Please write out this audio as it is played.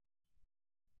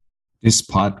This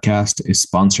podcast is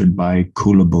sponsored by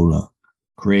Kulabula,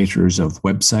 creators of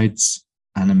websites,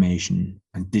 animation,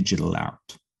 and digital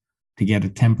art. To get a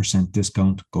 10%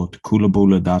 discount, go to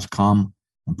kulabula.com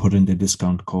and put in the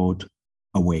discount code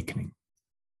AWAKENING.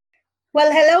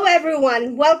 Well, hello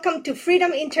everyone. Welcome to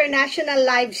Freedom International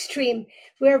live stream.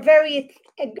 We're very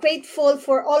grateful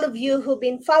for all of you who've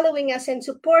been following us and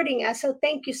supporting us. So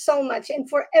thank you so much. And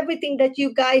for everything that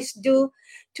you guys do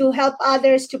to help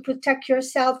others, to protect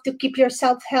yourself, to keep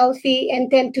yourself healthy, and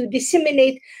then to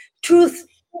disseminate truth,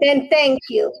 then thank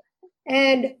you.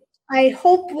 And I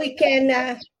hope we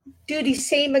can do the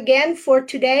same again for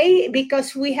today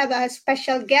because we have a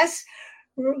special guest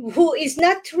who is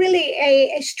not really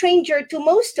a stranger to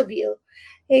most of you.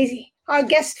 Our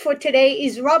guest for today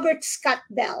is Robert Scott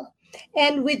Bell.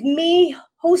 And with me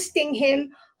hosting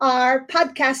him are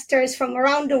podcasters from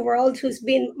around the world who's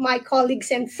been my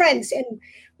colleagues and friends. And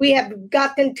we have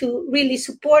gotten to really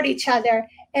support each other.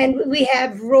 And we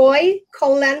have Roy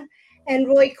Colan. And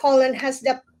Roy Colan has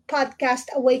the podcast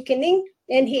Awakening.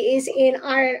 And he is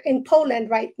in Poland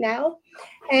right now.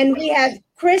 And we have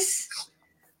Chris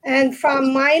and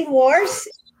from Mind Wars,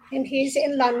 and he's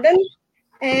in London.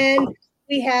 And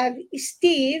we have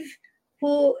Steve,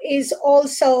 who is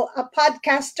also a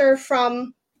podcaster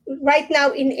from right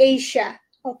now in Asia.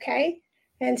 Okay.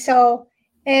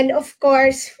 And of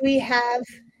course, we have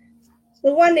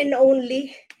the one and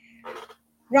only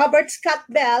Robert Scott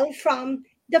Bell from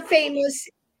the famous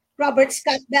Robert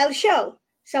Scott Bell Show.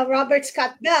 So Robert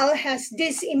Scott Bell has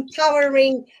this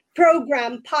empowering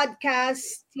program, podcast,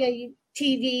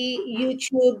 TV,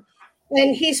 YouTube,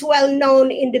 and he's well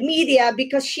known in the media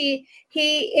because he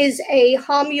is a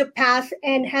homeopath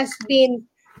and has been,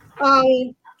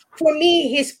 for me,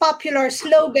 his popular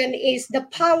slogan is "The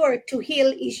power to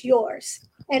heal is yours."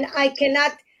 And I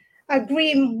cannot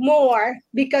agree more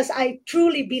because I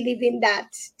truly believe in that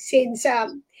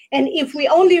and if we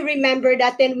only remember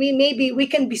that, then we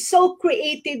can be so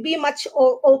creative, be much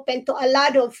open to a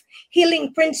lot of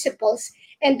healing principles.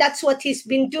 And that's what he's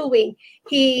been doing.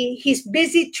 He's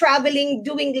busy traveling,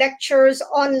 doing lectures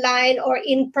online or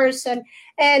in person.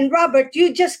 And Robert,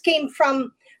 you just came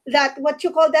from that, what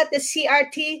you call that, the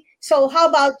CRT. So how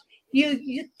about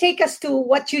you take us to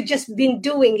what you just been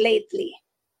doing lately?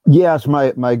 Yes,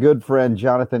 my good friend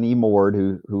Jonathan E. Mord,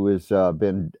 who has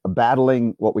been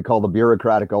battling what we call the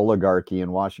bureaucratic oligarchy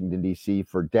in Washington, D.C.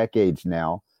 for decades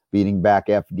now, beating back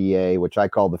FDA, which I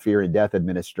call the Fear and Death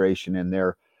Administration, and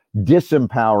their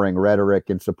disempowering rhetoric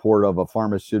in support of a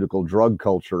pharmaceutical drug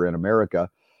culture in America.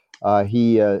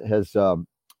 He has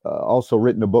also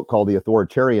written a book called The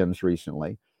Authoritarians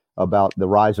recently about the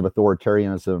rise of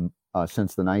authoritarianism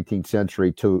since the 19th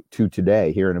century to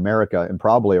today here in America, and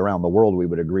probably around the world. We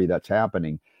would agree that's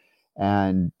happening.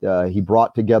 And he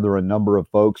brought together a number of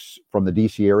folks from the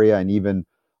DC area, and even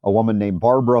a woman named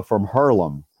Barbara from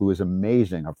Harlem, who is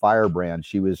amazing, a firebrand.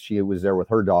 She was there with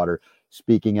her daughter,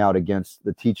 speaking out against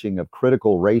the teaching of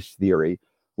critical race theory,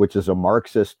 which is a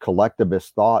Marxist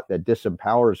collectivist thought that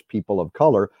disempowers people of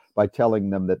color by telling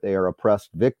them that they are oppressed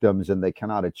victims and they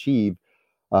cannot achieve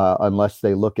unless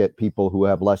they look at people who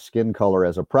have less skin color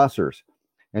as oppressors.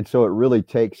 And so it really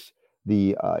takes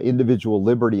the individual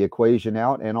liberty equation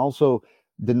out and also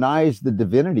denies the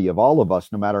divinity of all of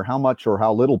us, no matter how much or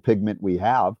how little pigment we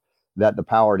have, that the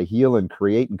power to heal and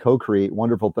create and co-create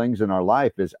wonderful things in our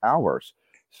life is ours.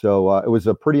 So it was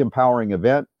a pretty empowering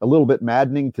event, a little bit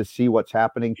maddening to see what's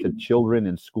happening to children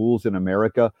in schools in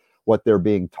America, what they're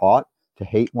being taught to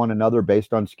hate one another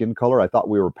based on skin color. I thought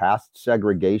we were past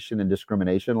segregation and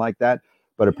discrimination like that,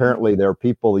 but apparently there are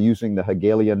people using the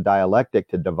Hegelian dialectic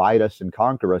to divide us and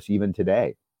conquer us even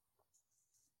today.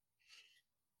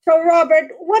 So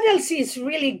Robert, what else is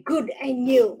really good and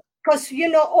new? Because,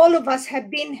 all of us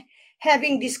have been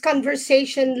having this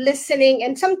conversation, listening,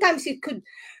 and sometimes it could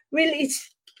really,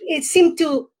 it seemed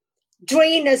to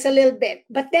drain us a little bit.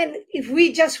 But then if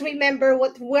we just remember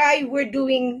why we're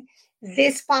doing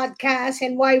this podcast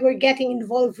and why we're getting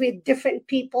involved with different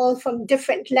people from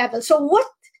different levels. So what's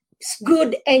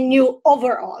good and new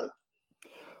overall?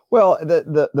 Well,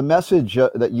 the message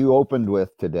that you opened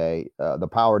with today, the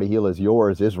power to heal is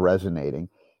yours, is resonating.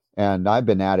 And I've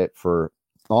been at it for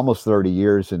almost 30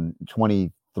 years and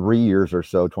 23 years or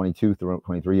so, 22,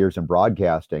 23 years in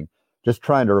broadcasting, just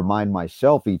trying to remind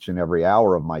myself each and every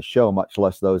hour of my show, much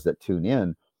less those that tune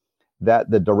in,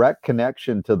 that the direct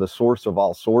connection to the source of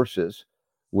all sources,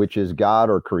 which is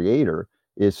God or Creator,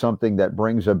 is something that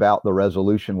brings about the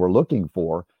resolution we're looking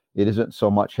for. It isn't so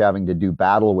much having to do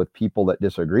battle with people that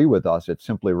disagree with us. It's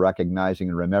simply recognizing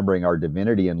and remembering our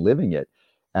divinity and living it.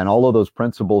 And all of those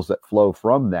principles that flow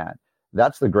from that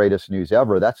That's the greatest news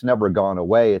ever. That's never gone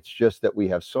away. It's just that we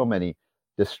have so many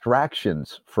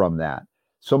distractions from that,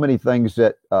 so many things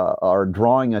that are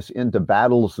drawing us into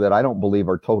battles that I don't believe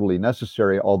are totally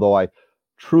necessary, although I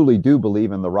truly do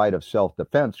believe in the right of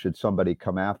self-defense should somebody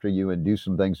come after you and do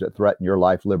some things that threaten your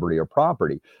life, liberty, or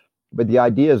property. But the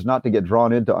idea is not to get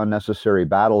drawn into unnecessary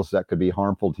battles that could be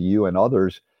harmful to you and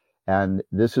others. And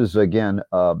this is, again,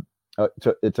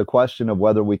 it's a question of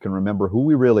whether we can remember who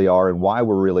we really are and why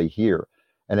we're really here.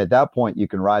 And at that point, you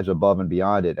can rise above and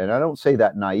beyond it. And I don't say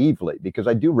that naively, because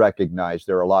I do recognize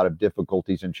there are a lot of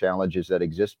difficulties and challenges that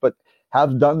exist, but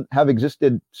have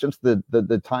existed since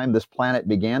the time this planet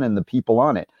began and the people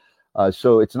on it.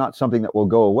 So it's not something that will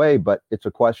go away, but it's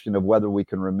a question of whether we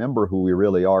can remember who we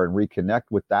really are and reconnect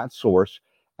with that source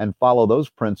and follow those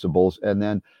principles. And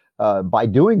then by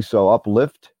doing so,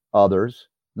 uplift others,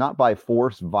 not by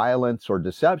force, violence, or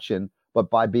deception, but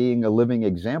by being a living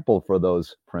example for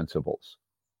those principles.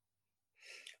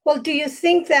 Well, do you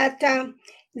think that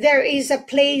there is a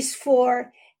place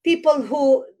for people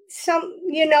who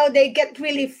they get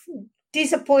really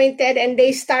disappointed and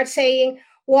they start saying,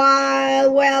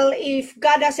 well, if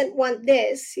God doesn't want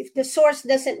this, if the source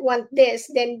doesn't want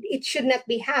this, then it should not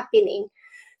be happening.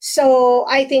 So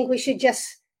I think we should just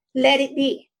let it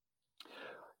be.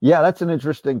 Yeah, that's an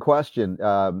interesting question.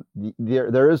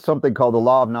 There is something called the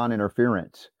law of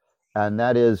non-interference. And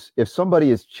that is, if somebody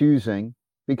is choosing,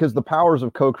 because the powers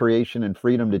of co-creation and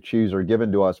freedom to choose are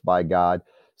given to us by God.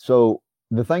 So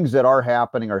the things that are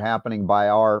happening by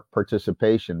our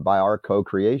participation, by our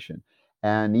co-creation.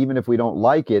 And even if we don't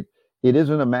like it, it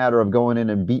isn't a matter of going in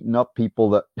and beating up people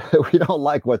that we don't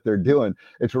like what they're doing.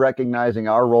 It's recognizing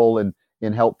our role in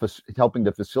helping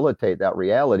to facilitate that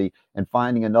reality and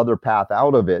finding another path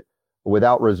out of it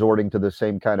without resorting to the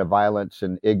same kind of violence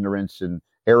and ignorance and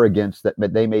arrogance that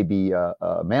they may be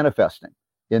manifesting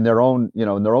in their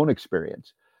own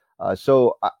experience.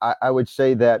 So I would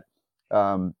say that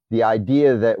the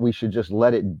idea that we should just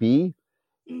let it be,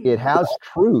 it has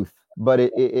truth, but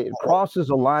it crosses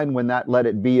a line when that let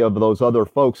it be of those other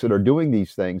folks that are doing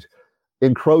these things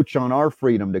encroach on our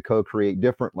freedom to co-create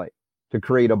differently, to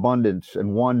create abundance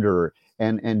and wonder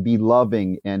and be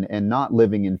loving and not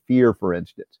living in fear, for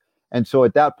instance. And so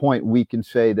at that point, we can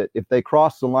say that if they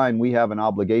cross the line, we have an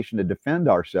obligation to defend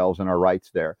ourselves and our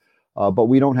rights there. But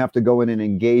we don't have to go in and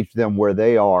engage them where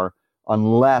they are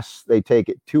unless they take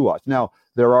it to us. Now,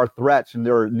 there are threats and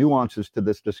there are nuances to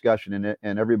this discussion,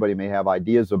 and everybody may have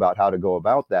ideas about how to go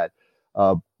about that.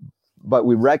 But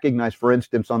we recognize, for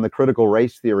instance, on the critical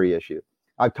race theory issue,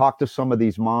 I've talked to some of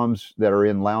these moms that are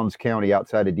in Lowndes County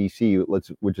outside of DC,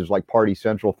 which is like party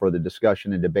central for the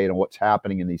discussion and debate on what's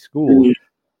happening in these schools. Mm-hmm.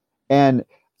 And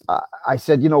I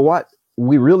said, you know what?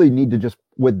 We really need to just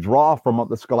withdraw from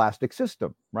the scholastic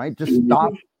system, right? Just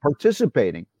stop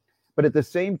participating. But at the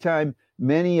same time,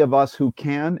 many of us who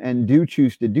can and do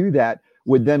choose to do that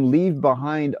would then leave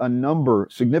behind a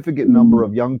significant number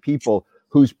of young people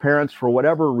whose parents, for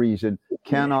whatever reason,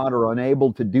 cannot or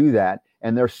unable to do that.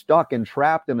 And they're stuck and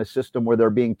trapped in a system where they're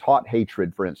being taught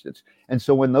hatred, for instance. And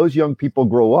so when those young people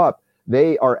grow up,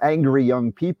 they are angry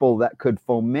young people that could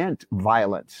foment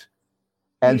violence.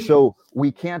 And so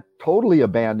we can't totally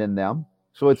abandon them.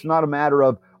 So it's not a matter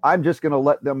of, I'm just going to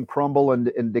let them crumble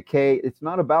and decay. It's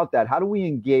not about that. How do we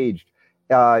engage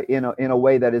in a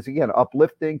way that is, again,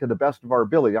 uplifting to the best of our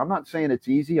ability? I'm not saying it's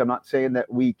easy. I'm not saying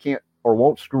that we can't or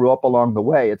won't screw up along the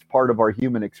way. It's part of our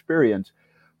human experience.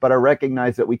 But I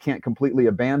recognize that we can't completely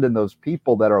abandon those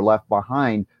people that are left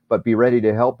behind, but be ready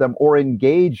to help them or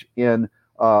engage in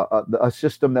a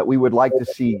system that we would like to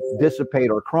see dissipate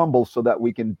or crumble so that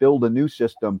we can build a new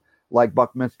system like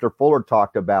Buckminster Fuller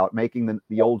talked about, making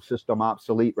the old system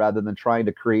obsolete rather than trying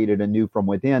to create it anew from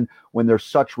within when there's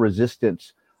such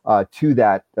resistance to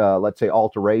that, let's say,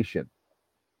 alteration.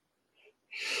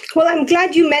 Well, I'm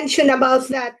glad you mentioned about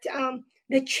that,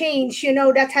 the change,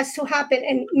 that has to happen,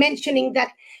 and mentioning that,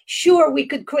 sure, we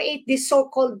could create this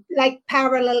so-called like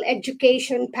parallel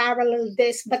education, parallel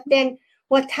this, but then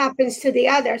what happens to the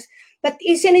others? But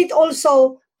isn't it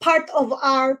also part of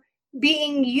our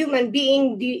being human,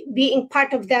 being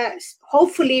part of the,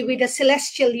 hopefully with a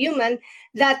celestial human,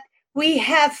 that we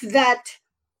have that,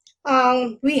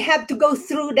 we have to go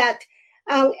through that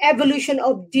evolution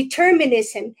of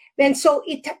determinism. And so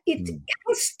it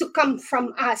has to come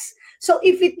from us. So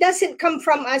if it doesn't come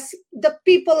from us, the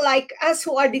people like us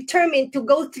who are determined to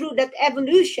go through that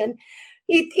evolution,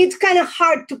 it's kind of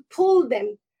hard to pull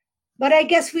them. But I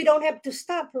guess we don't have to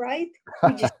stop, right?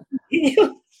 We just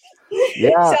continue.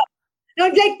 Yeah. So,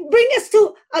 bring us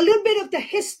to a little bit of the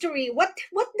history. What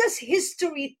does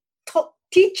history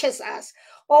teaches us,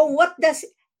 or what does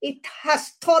it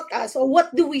has taught us, or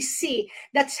what do we see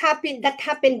that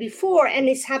happened before and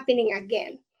is happening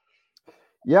again?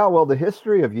 Yeah, well, the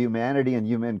history of humanity and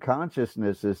human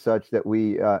consciousness is such that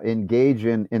we engage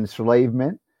in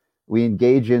enslavement, we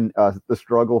engage in the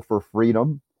struggle for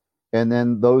freedom, and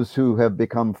then those who have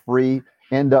become free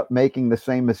end up making the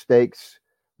same mistakes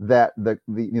that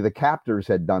the captors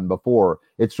had done before.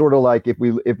 It's sort of like if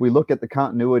we look at the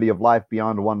continuity of life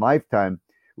beyond one lifetime,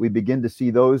 we begin to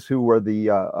see those who were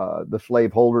the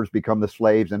slave holders become the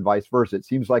slaves and vice versa. It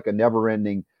seems like a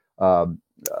never-ending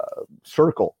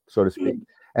circle, so to speak.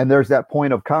 And there's that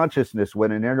point of consciousness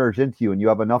when it enters into you and you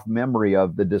have enough memory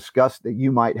of the disgust that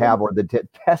you might have, or the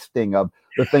testing of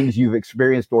the things you've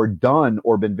experienced or done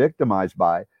or been victimized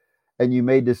by. And you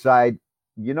may decide,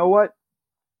 you know what?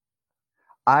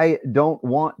 I don't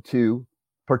want to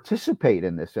participate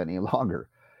in this any longer.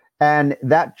 And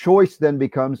that choice then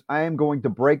becomes, I am going to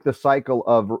break the cycle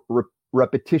of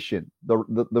repetition, the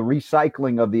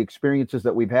recycling of the experiences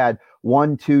that we've had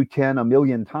 1, 2, 10, a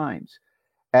million times.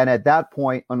 And at that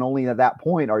point, and only at that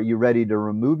point, are you ready to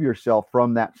remove yourself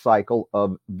from that cycle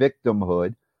of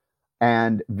victimhood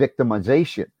and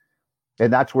victimization.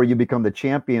 And that's where you become the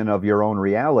champion of your own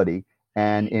reality.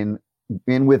 And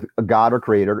in with a God or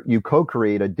creator, you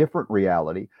co-create a different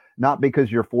reality, not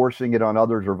because you're forcing it on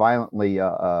others or violently,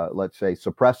 let's say,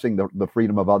 suppressing the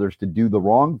freedom of others to do the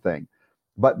wrong thing,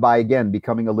 but by, again,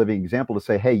 becoming a living example to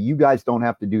say, hey, you guys don't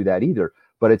have to do that either,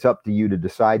 but it's up to you to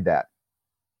decide that.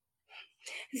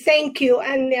 Thank you.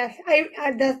 And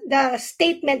the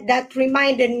statement that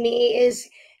reminded me is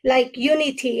like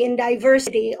unity in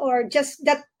diversity, or just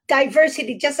that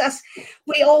diversity, just as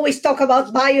we always talk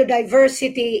about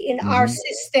biodiversity in our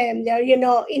system there,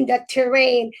 in the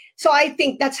terrain. So I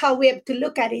think that's how we have to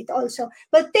look at it also.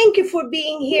 But thank you for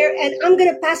being here. And I'm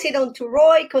going to pass it on to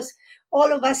Roy, because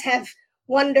all of us have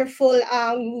wonderful,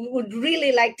 would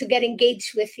really like to get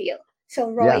engaged with you.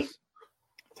 So Roy. Yes.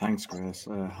 Thanks, Grace.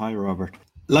 Hi, Robert.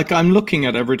 Like, I'm looking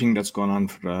at everything that's gone on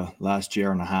for the last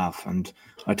year and a half, and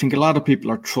I think a lot of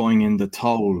people are throwing in the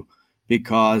towel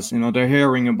because, they're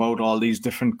hearing about all these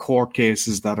different court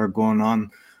cases that are going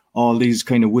on, all these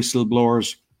kind of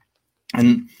whistleblowers.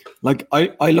 And like,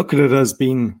 I look at it as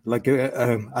being like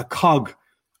a cog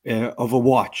of a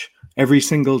watch. Every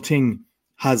single thing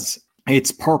has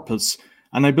its purpose.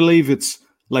 And I believe it's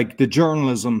like the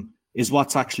journalism is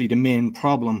what's actually the main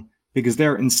problem, because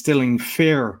they're instilling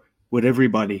fear with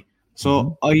everybody.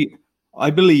 So I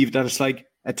believe that it's like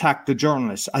attack the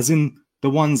journalists, as in the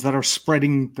ones that are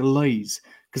spreading the lies.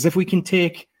 Because if we can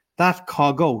take that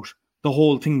cog out, the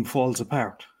whole thing falls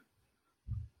apart.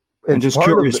 I'm just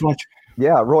curious what.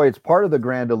 Yeah, Roy, it's part of the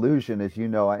grand illusion, as you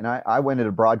know. And I went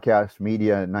into broadcast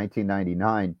media in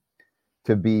 1999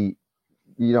 to be,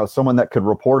 someone that could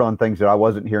report on things that I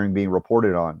wasn't hearing being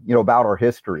reported on, about our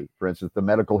history, for instance, the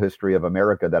medical history of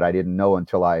America that I didn't know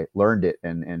until I learned it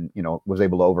and was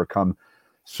able to overcome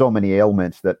so many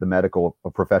ailments that the medical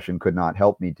profession could not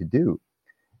help me to do.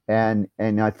 And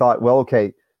I thought, well,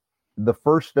 okay, the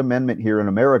First Amendment here in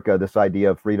America, this idea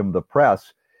of freedom of the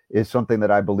press, is something that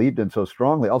I believed in so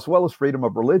strongly, as well as freedom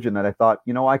of religion, that I thought,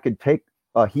 I could take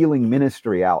a healing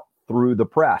ministry out through the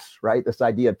press, right? This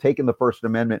idea of taking the First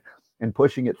Amendment and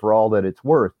pushing it for all that it's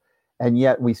worth. And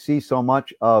yet we see so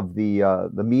much of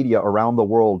the media around the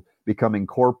world becoming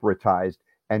corporatized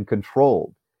and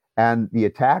controlled. And the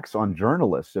attacks on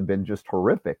journalists have been just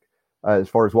horrific as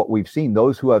far as what we've seen.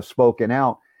 Those who have spoken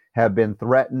out have been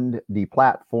threatened,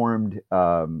 deplatformed,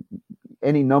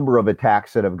 any number of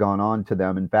attacks that have gone on to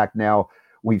them. In fact, now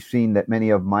we've seen that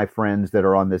many of my friends that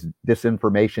are on this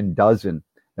disinformation dozen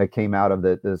that came out of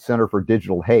the Center for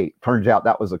Digital Hate, turns out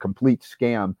that was a complete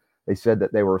scam. They said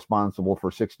that they were responsible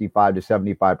for 65 to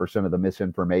 75% of the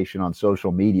misinformation on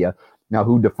social media. Now,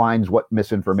 who defines what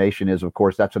misinformation is? Of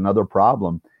course, that's another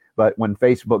problem. But when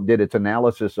Facebook did its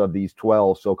analysis of these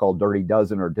 12 so-called dirty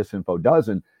dozen or disinfo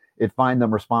dozen, it found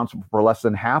them responsible for less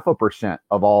than 0.5%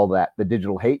 of all that the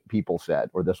digital hate people said,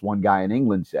 or this one guy in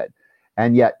England said.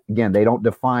 And yet, again, they don't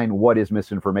define what is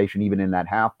misinformation even in that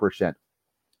 0.5%.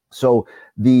 So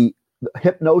the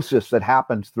hypnosis that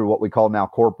happens through what we call now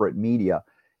corporate media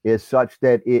is such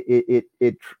that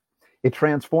it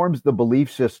transforms the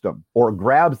belief system, or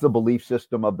grabs the belief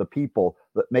system of the people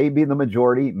that may be the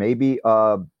majority, maybe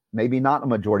not a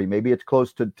majority, maybe it's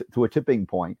close to a tipping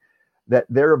point, that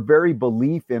their very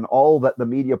belief in all that the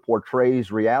media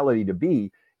portrays reality to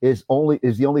be is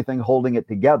the only thing holding it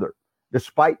together,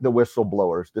 despite the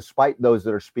whistleblowers, despite those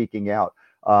that are speaking out,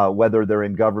 whether they're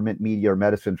in government, media, or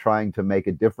medicine, trying to make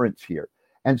a difference here.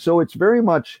 And so it's very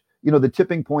much, the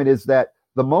tipping point is that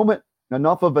the moment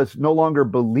enough of us no longer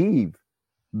believe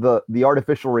the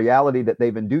artificial reality that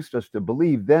they've induced us to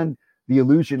believe, then the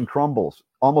illusion crumbles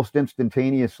almost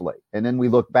instantaneously. And then we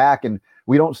look back and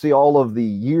we don't see all of the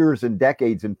years and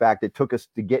decades, in fact, it took us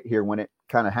to get here, when it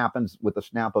kind of happens with a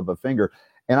snap of a finger.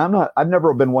 And I've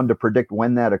never been one to predict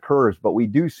when that occurs, but we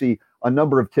do see a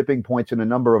number of tipping points in a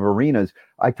number of arenas.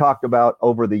 I talked about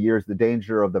over the years the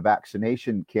danger of the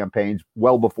vaccination campaigns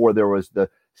well before there was the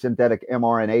synthetic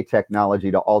mRNA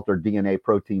technology to alter DNA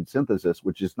protein synthesis,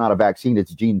 which is not a vaccine,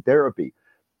 it's gene therapy.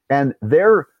 And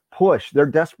their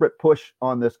desperate push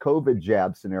on this COVID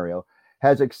jab scenario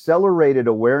has accelerated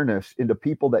awareness into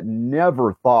people that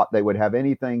never thought they would have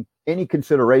any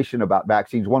consideration about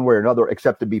vaccines one way or another,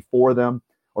 except to be for them,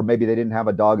 or maybe they didn't have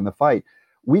a dog in the fight.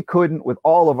 We couldn't, with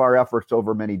all of our efforts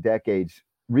over many decades,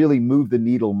 really move the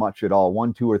needle much at all.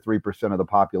 1, 2, or 3% of the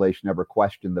population ever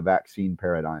questioned the vaccine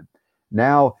paradigm.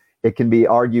 Now it can be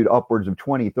argued upwards of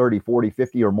 20, 30, 40,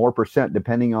 50 or more percent,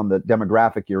 depending on the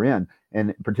demographic you're in.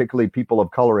 And particularly people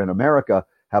of color in America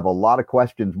have a lot of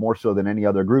questions, more so than any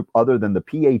other group, other than the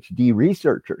PhD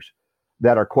researchers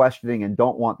that are questioning and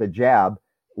don't want the jab,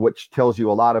 which tells you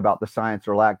a lot about the science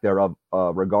or lack thereof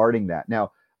regarding that.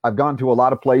 Now, I've gone to a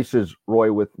lot of places,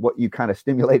 Roy, with what you kind of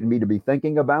stimulated me to be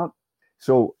thinking about.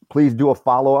 So please do a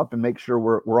follow-up and make sure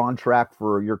we're on track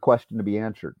for your question to be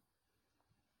answered.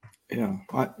 Yeah,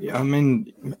 I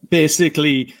mean,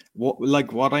 basically,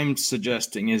 what I'm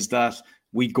suggesting is that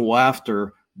we go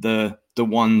after the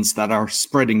ones that are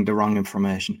spreading the wrong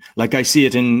information. Like I see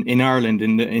it in Ireland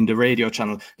in the radio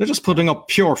channel, they're just putting up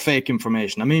pure fake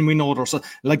information. I mean, we know there's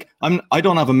I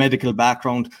don't have a medical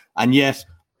background, and yet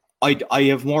I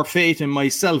have more faith in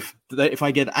myself that if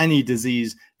I get any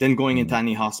disease than going into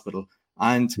any hospital.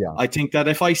 And yeah. I think that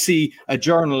if I see a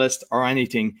journalist or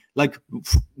anything, like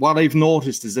what I've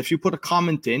noticed is if you put a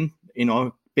comment in,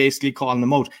 basically calling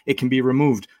them out, it can be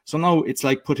removed. So now it's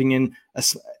like putting in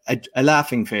a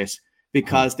laughing face,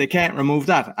 because they can't remove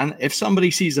that. And if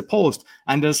somebody sees a post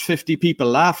and there's 50 people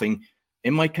laughing,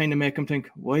 it might kind of make them think,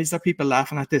 why is there people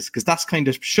laughing at this? Because that's kind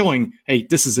of showing, hey,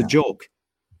 this is a joke.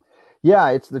 Yeah,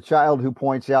 it's the child who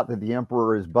points out that the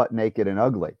emperor is butt naked and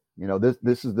ugly.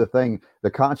 This is the thing,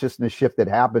 the consciousness shift that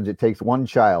happens. It takes one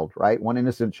child, right? One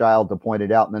innocent child to point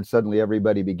it out. And then suddenly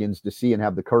everybody begins to see and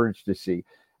have the courage to see.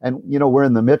 And, we're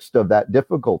in the midst of that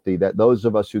difficulty that those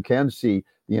of us who can see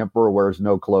the emperor wears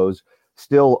no clothes,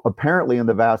 still apparently in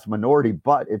the vast minority,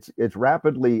 but it's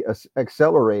rapidly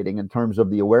accelerating in terms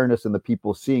of the awareness and the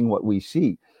people seeing what we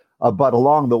see. But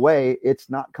along the way,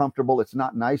 it's not comfortable. It's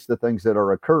not nice, the things that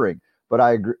are occurring. But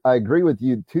I agree with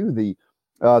you too.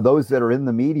 Those that are in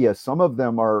the media, some of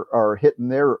them are hitting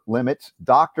their limits.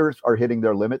 Doctors are hitting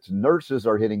their limits. Nurses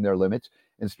are hitting their limits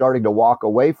and starting to walk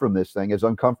away from this thing, as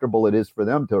uncomfortable it is for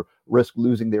them to risk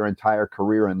losing their entire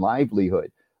career and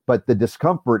livelihood. But the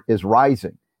discomfort is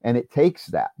rising, and it takes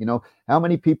that. How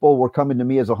many people were coming to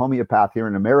me as a homeopath here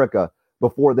in America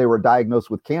before they were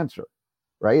diagnosed with cancer,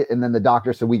 right? And then the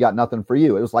doctor said, we got nothing for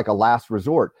you. It was like a last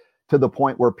resort, to the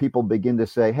point where people begin to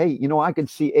say, hey, I can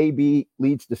see AB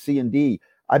leads to C and D.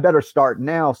 I better start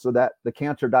now so that the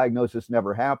cancer diagnosis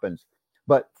never happens.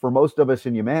 But for most of us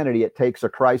in humanity, it takes a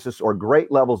crisis or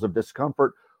great levels of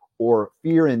discomfort or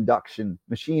fear induction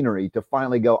machinery to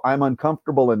finally go, I'm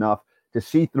uncomfortable enough to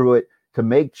see through it, to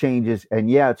make changes. And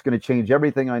yeah, it's going to change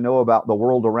everything I know about the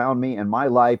world around me and my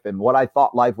life and what I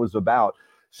thought life was about.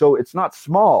 So it's not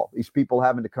small, these people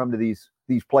having to come to these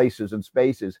places and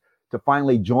spaces to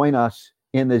finally join us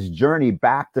in this journey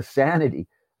back to sanity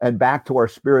and back to our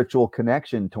spiritual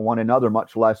connection to one another,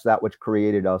 much less that which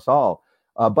created us all.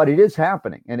 But it is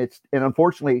happening. And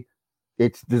unfortunately,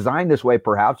 it's designed this way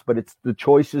perhaps, but it's the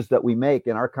choices that we make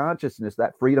in our consciousness,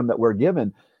 that freedom that we're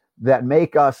given, that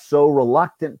make us so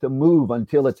reluctant to move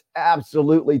until it's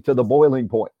absolutely to the boiling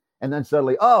point. And then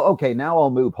suddenly, oh, okay, now I'll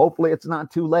move. Hopefully it's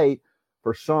not too late.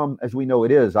 For some, as we know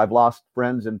it is. I've lost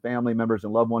friends and family members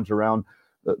and loved ones around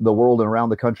the world and around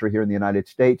the country here in the United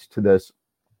States to this,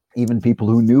 even people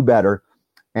who knew better.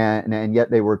 And yet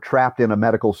they were trapped in a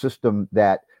medical system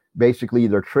that basically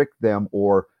either tricked them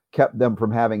or kept them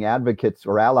from having advocates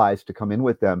or allies to come in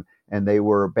with them. And they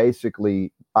were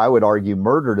basically, I would argue,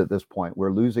 murdered at this point.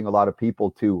 We're losing a lot of people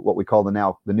to what we call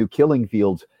the new killing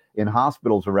fields in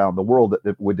hospitals around the world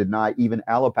that would deny even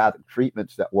allopathic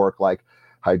treatments that work, like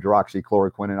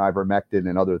hydroxychloroquine and ivermectin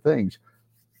and other things.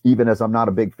 Even as I'm not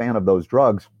a big fan of those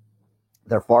drugs,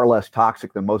 they're far less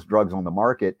toxic than most drugs on the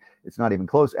market. It's not even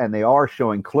close. And they are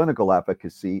showing clinical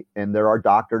efficacy. And there are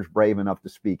doctors brave enough to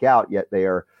speak out, yet they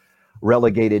are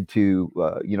relegated to,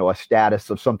 a status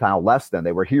of somehow less than.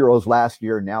 They were heroes last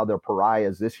year. Now they're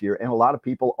pariahs this year. And a lot of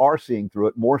people are seeing through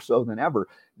it more so than ever.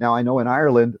 Now, I know in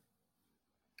Ireland,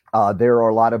 there are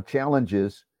a lot of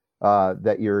challenges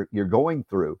that you're going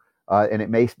through. And it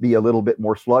may be a little bit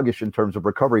more sluggish in terms of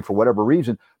recovery for whatever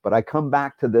reason. But I come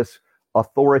back to this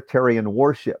authoritarian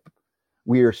worship.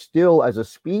 We are still, as a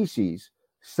species,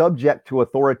 subject to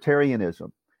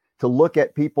authoritarianism. To look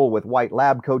at people with white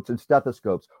lab coats and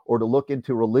stethoscopes, or to look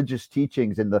into religious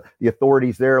teachings and the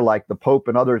authorities there, like the Pope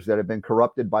and others that have been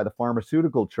corrupted by the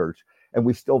pharmaceutical church, and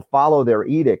we still follow their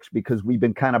edicts because we've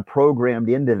been kind of programmed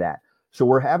into that. So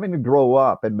we're having to grow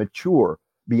up and mature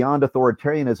beyond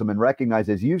authoritarianism and recognize,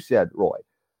 as you said, Roy,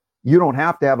 you don't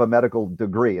have to have a medical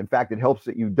degree. In fact, it helps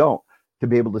that you don't, to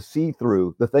be able to see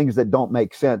through the things that don't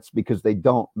make sense because they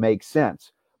don't make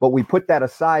sense. But we put that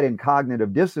aside in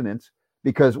cognitive dissonance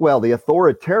because, well, the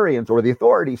authoritarians or the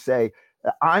authorities say,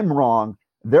 I'm wrong.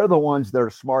 They're the ones that are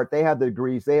smart. They have the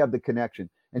degrees. They have the connection.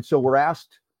 And so we're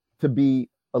asked to be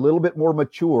a little bit more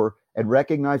mature and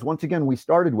recognize, once again, we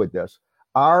started with this,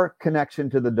 our connection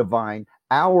to the divine,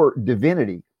 our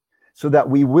divinity, so that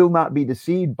we will not be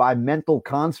deceived by mental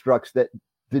constructs that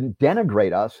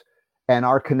denigrate us, and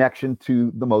our connection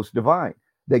to the most divine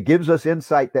that gives us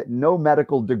insight that no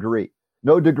medical degree,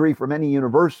 no degree from any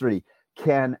university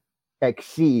can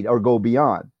exceed or go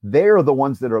beyond. They're the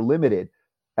ones that are limited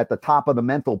at the top of the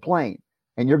mental plane.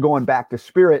 And you're going back to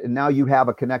spirit, and now you have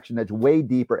a connection that's way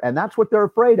deeper. And that's what they're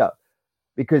afraid of,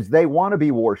 because they want to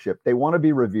be worshiped. They want to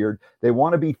be revered. They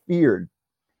want to be feared.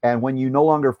 And when you no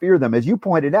longer fear them, as you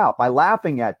pointed out, by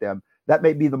laughing at them, that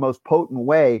may be the most potent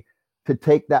way to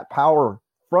take that power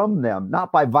from them,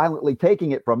 not by violently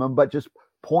taking it from them, but just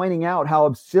pointing out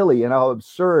how silly and how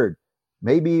absurd,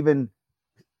 maybe even,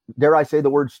 dare I say the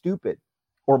word stupid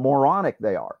or moronic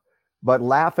they are. But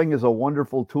laughing is a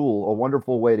wonderful tool, a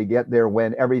wonderful way to get there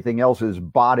when everything else is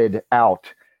botted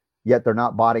out, yet they're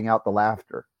not botting out the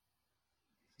laughter.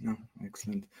 No,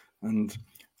 excellent. And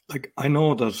like, I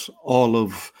know that all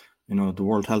of, the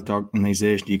World Health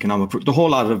Organization, the the whole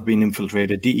lot have been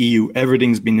infiltrated, the EU,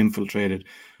 everything's been infiltrated.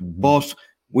 Mm-hmm. But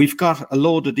we've got a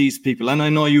load of these people, and I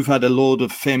know you've had a load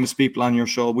of famous people on your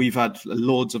show. We've had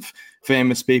loads of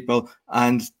famous people,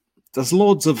 and there's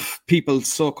loads of people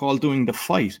so-called doing the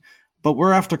fight. But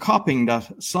we're after copying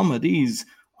that some of these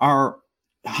are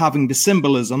having the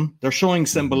symbolism, they're showing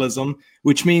symbolism,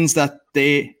 which means that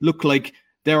they look like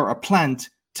they're a plant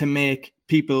to make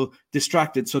people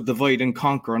distracted, so divide and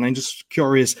conquer. And I'm just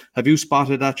curious, have you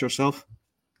spotted that yourself?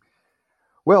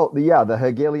 Well, the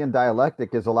Hegelian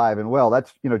dialectic is alive and well.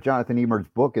 That's, Jonathan Emord's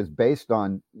book is based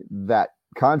on that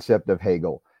concept of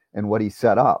Hegel and what he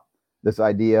set up. This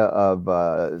idea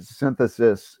of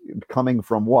synthesis coming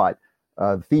from what?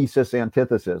 Thesis,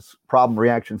 antithesis, problem,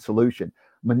 reaction, solution,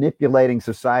 manipulating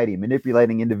society,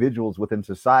 manipulating individuals within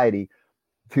society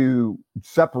to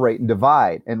separate and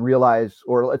divide and realize,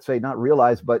 or let's say not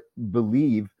realize, but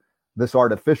believe this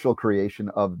artificial creation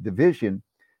of division,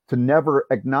 to never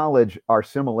acknowledge our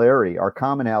similarity, our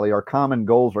commonality, our common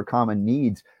goals, our common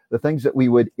needs, the things that we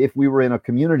would, if we were in a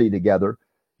community together,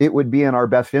 it would be in our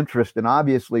best interest. And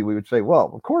obviously we would say,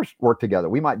 well, of course, work together.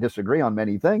 We might disagree on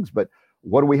many things, but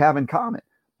what do we have in common?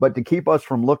 But to keep us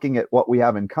from looking at what we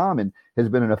have in common has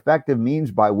been an effective means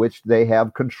by which they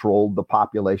have controlled the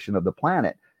population of the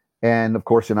planet. And of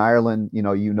course, in Ireland, you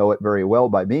know it very well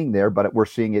by being there, but we're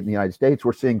seeing it in the United States.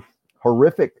 We're seeing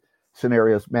horrific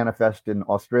scenarios manifest in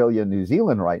Australia and New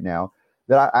Zealand right now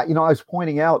that I was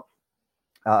pointing out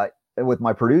with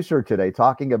my producer today,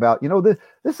 talking about,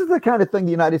 this is the kind of thing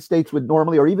the United States would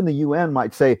normally, or even the UN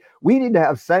might say, we need to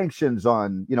have sanctions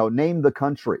on, name the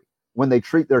country, when they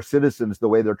treat their citizens the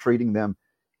way they're treating them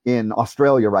in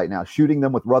Australia right now, shooting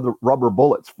them with rubber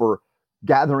bullets for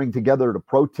gathering together to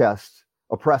protest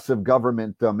oppressive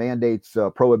government mandates,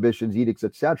 prohibitions, edicts,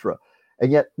 etc.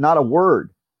 And yet not a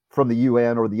word from the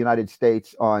UN or the United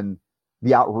States on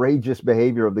the outrageous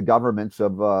behavior of the governments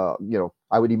of,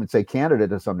 I would even say Canada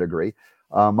to some degree,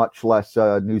 much less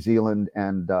New Zealand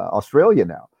and Australia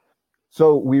now.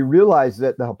 So we realize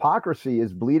that the hypocrisy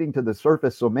is bleeding to the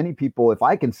surface. So many people, if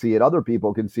I can see it, other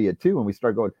people can see it too. And we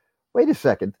start going, wait a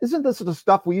second, isn't this the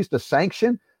stuff we used to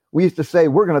sanction? We used to say,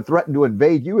 we're going to threaten to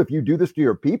invade you if you do this to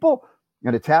your people.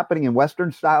 And it's happening in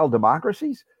Western style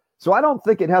democracies. So I don't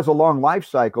think it has a long life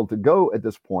cycle to go at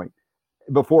this point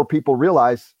before people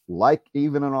realize, like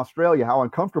even in Australia, how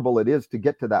uncomfortable it is to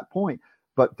get to that point,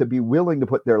 but to be willing to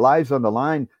put their lives on the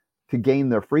line to gain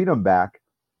their freedom back.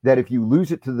 That if you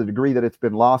lose it to the degree that it's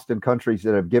been lost in countries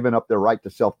that have given up their right to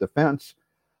self-defense,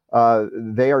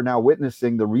 they are now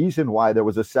witnessing the reason why there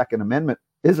was a Second Amendment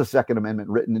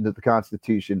written into the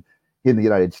Constitution in the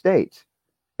United States.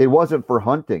 It wasn't for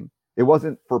hunting. It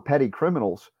wasn't for petty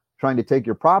criminals trying to take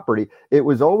your property. It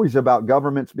was always about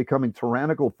governments becoming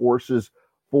tyrannical forces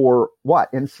for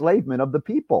what? Enslavement of the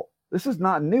people. This is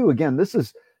not new. Again, this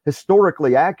is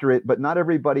historically accurate, but not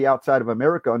everybody outside of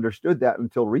America understood that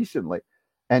until recently.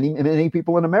 And many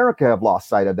people in America have lost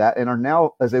sight of that and are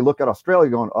now, as they look at Australia,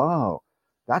 going, oh,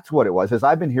 that's what it was. As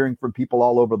I've been hearing from people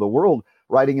all over the world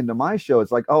writing into my show,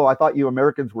 it's like, oh, I thought you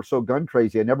Americans were so gun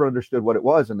crazy. I never understood what it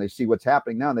was. And they see what's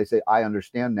happening now, and they say, I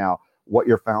understand now what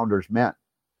your founders meant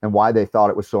and why they thought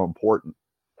it was so important.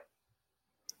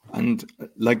 And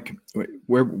like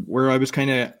where I was kind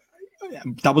of,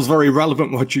 that was very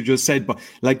relevant what you just said, but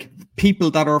like people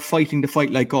that are fighting the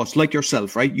fight like us, like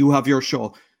yourself, right? You have your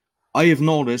show. I have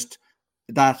noticed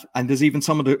that, and there's even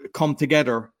some of the come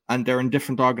together and they're in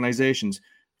different organizations.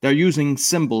 They're using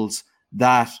symbols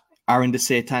that are in the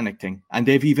satanic thing. And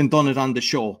they've even done it on the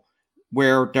show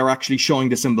where they're actually showing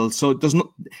the symbols. So there's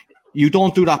no, you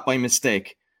don't do that by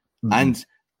mistake. Mm-hmm. And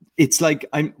it's like,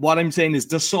 what I'm saying is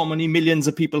there's so many millions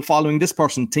of people following this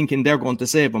person thinking they're going to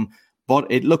save them, but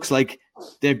it looks like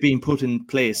they're being put in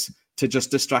place to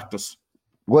just distract us.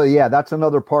 Well, yeah, that's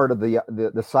another part of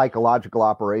the psychological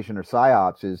operation, or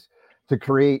psyops, is to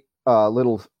create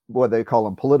little, what they call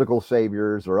them, political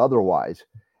saviors or otherwise.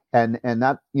 And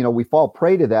that, we fall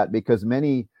prey to that because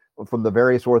many from the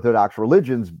various Orthodox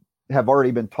religions have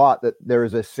already been taught that there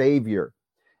is a savior.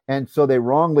 And so they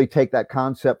wrongly take that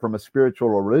concept from a spiritual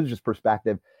or religious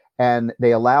perspective, and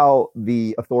they allow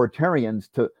the authoritarians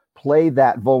to play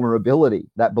that vulnerability,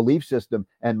 that belief system,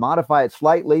 and modify it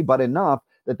slightly, but enough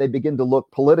that they begin to look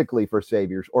politically for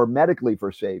saviors or medically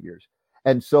for saviors.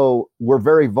 And so we're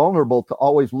very vulnerable to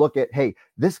always look at, hey,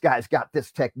 this guy's got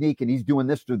this technique and he's doing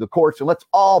this through the courts, so let's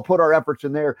all put our efforts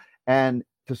in there. And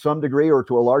to some degree, or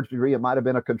to a large degree, it might have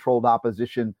been a controlled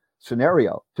opposition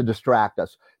scenario to distract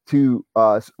us, to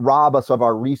rob us of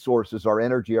our resources, our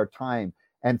energy, our time,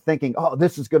 and thinking, oh,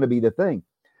 this is going to be the thing.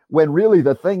 When really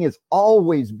the thing has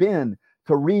always been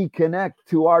to reconnect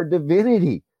to our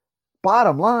divinity,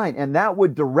 bottom line. And that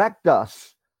would direct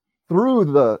us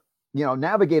through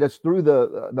navigate us through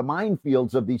the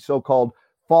minefields of these so-called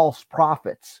false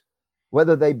prophets,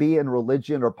 whether they be in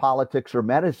religion or politics or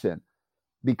medicine.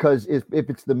 Because if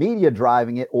it's the media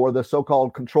driving it, or the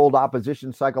so-called controlled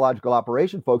opposition psychological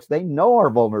operation folks, they know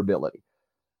our vulnerability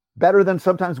better than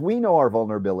sometimes we know our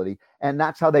vulnerability. And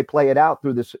that's how they play it out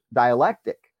through this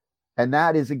dialectic. And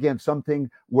that is, again, something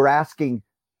we're asking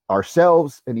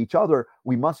ourselves and each other.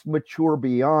 We must mature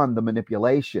beyond the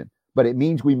manipulation, but it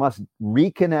means we must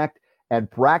reconnect and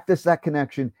practice that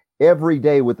connection every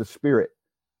day with the Spirit,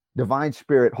 divine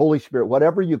Spirit, Holy Spirit,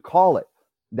 whatever you call it.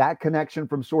 That connection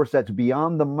from source that's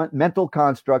beyond the mental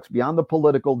constructs, beyond the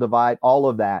political divide, all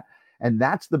of that. And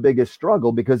that's the biggest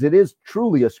struggle, because it is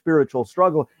truly a spiritual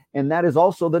struggle. And that is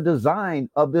also the design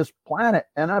of this planet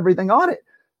and everything on it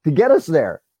to get us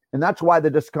there. And that's why the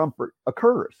discomfort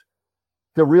occurs.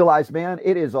 To realize, man,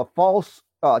 it is a false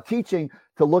teaching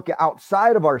to look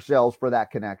outside of ourselves for that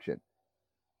connection.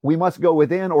 We must go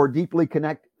within or deeply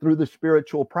connect through the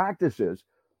spiritual practices,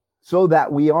 so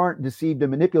that we aren't deceived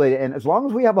and manipulated. And as long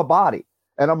as we have a body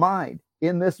and a mind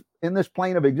in this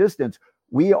plane of existence,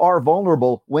 we are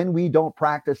vulnerable when we don't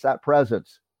practice that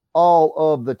presence all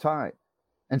of the time.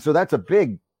 And so that's a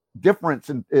big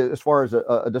difference as far as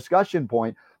a discussion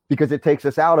point, because it takes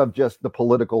us out of just the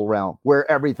political realm where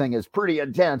everything is pretty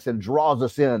intense and draws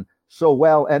us in so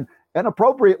well and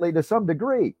appropriately to some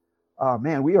degree.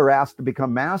 Man, we are asked to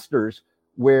become masters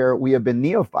where we have been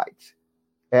neophytes.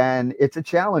 And it's a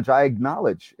challenge, I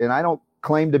acknowledge. And I don't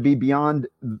claim to be beyond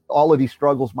all of these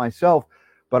struggles myself,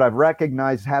 but I've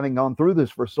recognized, having gone through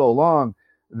this for so long,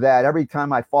 that every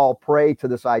time I fall prey to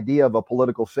this idea of a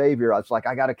political savior, it's like,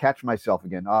 I got to catch myself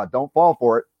again. Don't fall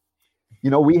for it.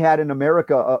 We had in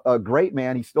America a great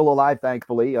man, he's still alive,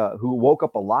 thankfully, who woke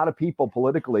up a lot of people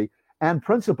politically and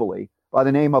principally, by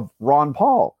the name of Ron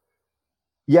Paul.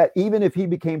 Yet, even if he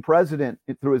became president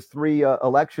through his 3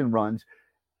 election runs,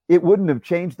 it wouldn't have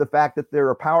changed the fact that there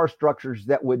are power structures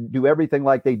that would do everything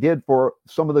like they did for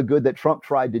some of the good that Trump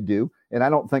tried to do. And I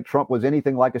don't think Trump was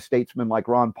anything like a statesman like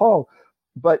Ron Paul,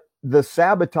 but the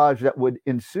sabotage that would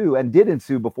ensue, and did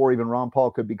ensue before even Ron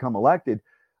Paul could become elected,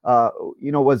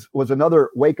 was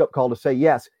another wake-up call to say,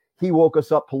 yes, he woke us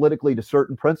up politically to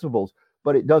certain principles,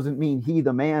 but it doesn't mean he,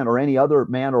 the man, or any other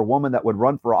man or woman that would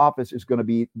run for office is going to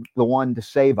be the one to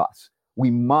save us. We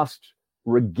must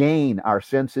regain our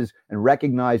senses and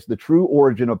recognize the true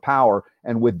origin of power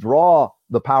and withdraw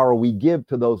the power we give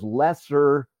to those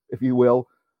lesser, if you will,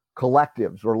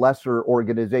 collectives or lesser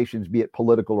organizations, be it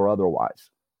political or otherwise.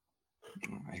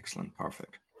 Excellent.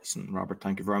 Perfect. Listen, Robert,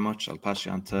 thank you very much. I'll pass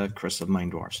you on to Chris of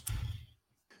Mind Wars.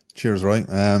 Cheers, Roy.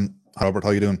 Robert, how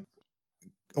you doing?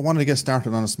 wanted to get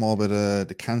started on a small bit of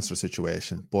the cancer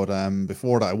situation, but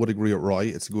before that, I would agree with Roy.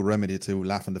 It's a good remedy to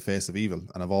laugh in the face of evil,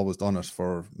 and I've always done it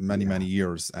for many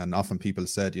years. And often people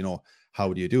said,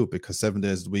 how do you do it? Because 7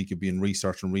 days a week you've been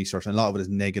research, and a lot of it is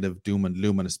negative, doom and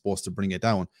gloom, and is supposed to bring it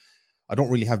down. I don't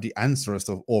really have the answer as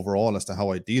to overall as to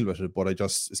how I deal with it, but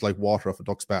it's like water off a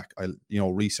duck's back. I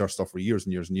research stuff for years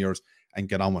and years and years and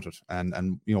get on with it,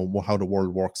 and how the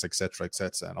world works, etc.,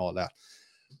 and all that.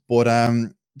 But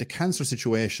the cancer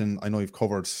situation, I know you've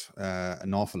covered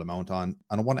an awful amount on,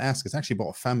 and I want to ask, it's actually about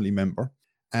a family member,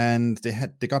 and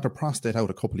they got their prostate out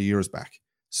a couple of years back.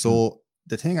 So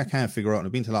the thing I can't figure out, and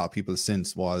I've been to a lot of people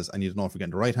since, was I need to know if we're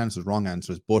getting the right answers, wrong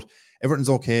answers, but everything's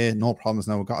okay, no problems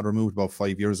now. We got it removed about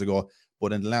 5 years ago,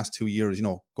 but in the last 2 years,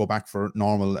 go back for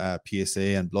normal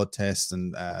PSA and blood tests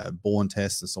and bone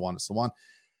tests and so on and so on.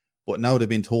 But now they've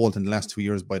been told in the last 2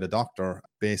 years by the doctor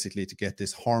basically to get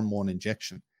this hormone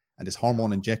injection. And this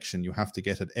hormone injection, you have to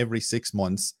get it every 6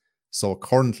 months. So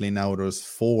currently now there's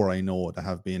 4 I know that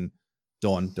have been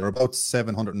done. They're about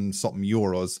 700 and something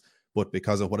euros, but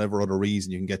because of whatever other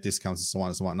reason, you can get discounts and so on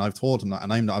and so on. And I've told him that,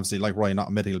 and I'm obviously like Ryan, not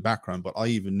a medical background, but I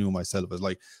even knew myself as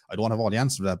like, I don't have all the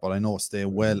answers to that, but I know stay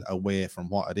well away from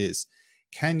what it is.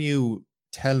 Can you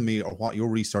tell me, or what your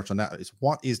research on that is?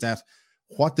 What is that?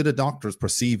 What do the doctors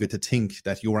perceive it to think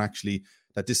that you're actually,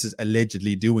 that this is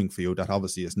allegedly doing for you, that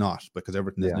obviously is not, because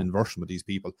everything is an inversion with these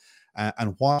people.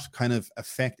 And what kind of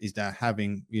effect is that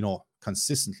having,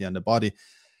 consistently on the body?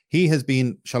 He has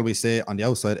been, shall we say, on the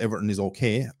outside, everything is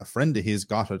okay. A friend of his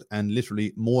got it, and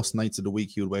literally most nights of the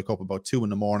week, he would wake up about 2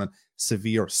 a.m,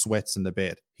 severe sweats in the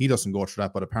bed. He doesn't go through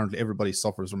that, but apparently everybody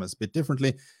suffers from it a bit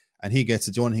differently, and he gets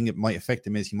it. The only thing that might affect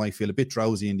him is he might feel a bit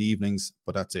drowsy in the evenings,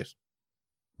 but that's it.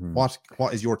 What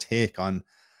is your take on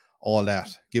all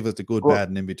that? Give us the good, bad,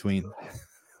 and in between.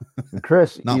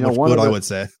 Chris, not much good, I would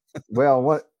say.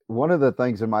 Well, one of the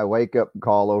things in my wake up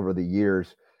call over the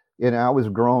years, I was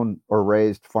grown or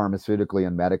raised pharmaceutically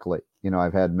and medically.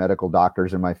 I've had medical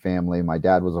doctors in my family. My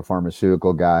dad was a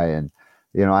pharmaceutical guy, and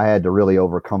I had to really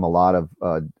overcome a lot of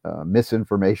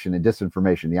misinformation and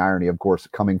disinformation. The irony, of course,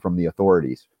 coming from the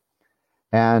authorities.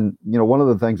 And, one of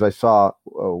the things I saw,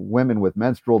 women with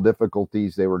menstrual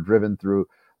difficulties, they were driven through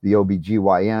the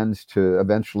OBGYNs to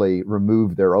eventually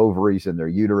remove their ovaries and their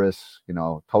uterus,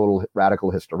 total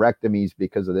radical hysterectomies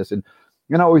because of this. And,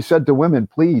 I always said to women,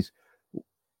 please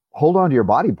hold on to your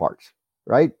body parts,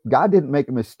 right? God didn't make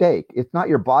a mistake. It's not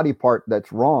your body part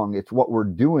that's wrong. It's what we're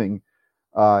doing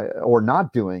or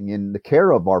not doing in the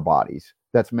care of our bodies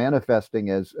that's manifesting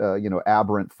as,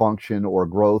 aberrant function or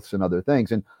growths and other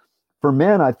things. And for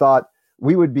men, I thought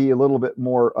we would be a little bit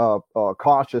more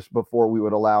cautious before we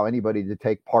would allow anybody to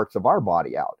take parts of our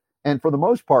body out. And for the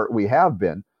most part, we have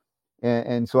been.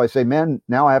 And so I say, men,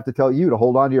 now I have to tell you to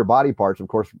hold on to your body parts. Of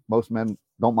course, most men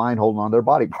don't mind holding on to their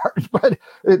body parts, but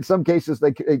in some cases,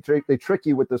 they trick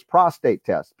you with this prostate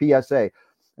test, PSA.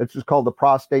 It's just called the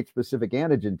prostate specific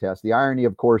antigen test. The irony,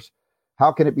 of course,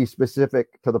 how can it be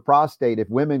specific to the prostate if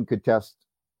women could test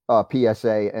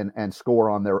PSA and score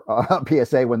on their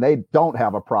PSA when they don't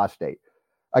have a prostate?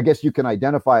 I guess you can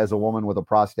identify as a woman with a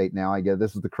prostate now. I guess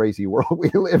this is the crazy world we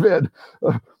live in.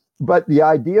 But the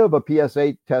idea of a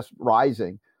PSA test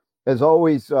rising has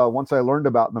always, once I learned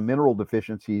about the mineral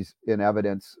deficiencies in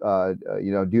evidence,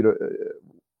 due to,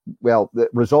 that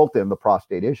result in the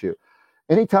prostate issue.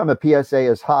 Anytime a PSA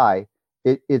is high,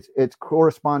 it's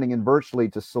corresponding inversely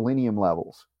to selenium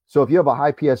levels. So if you have a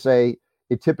high PSA,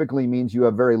 it typically means you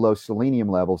have very low selenium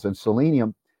levels. And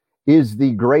selenium is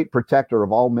the great protector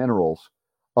of all minerals,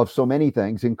 of so many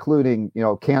things, including,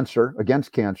 cancer,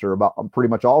 against cancer, about pretty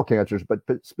much all cancers, but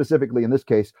specifically in this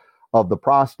case of the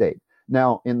prostate.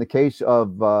 Now, in the case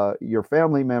of your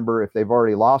family member, if they've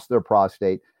already lost their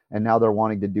prostate and now they're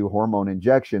wanting to do hormone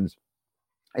injections,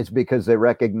 it's because they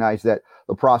recognize that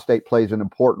the prostate plays an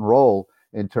important role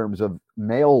in terms of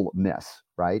maleness,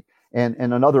 right? And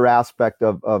another aspect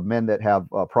of men that have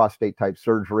prostate type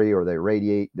surgery, or they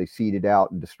radiate, they seed it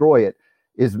out and destroy it,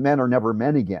 is men are never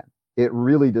men again. It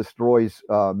really destroys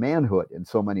manhood in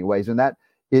so many ways. And that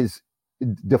is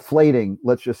deflating,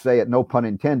 let's just say it, no pun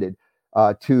intended,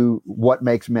 to what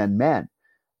makes men men.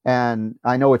 And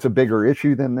I know it's a bigger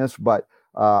issue than this, but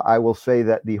I will say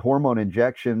that the hormone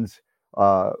injections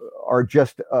are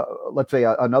just, let's say,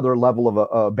 another level of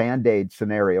a Band-Aid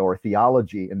scenario or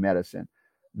theology in medicine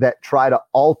that try to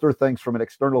alter things from an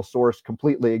external source,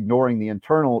 completely ignoring the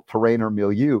internal terrain or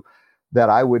milieu that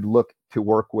I would look to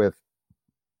work with,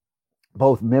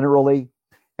 both minerally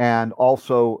and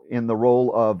also in the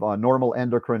role of normal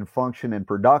endocrine function and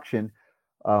production.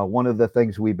 One of the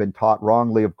things we've been taught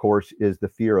wrongly, of course, is the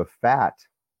fear of fat.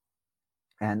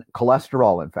 and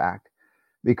cholesterol, in fact,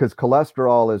 because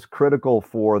cholesterol is critical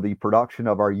for the production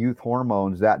of our youth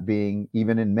hormones, that being,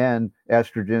 even in men,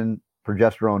 estrogen,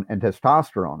 progesterone, and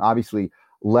testosterone. Obviously,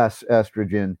 less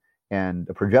estrogen and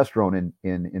progesterone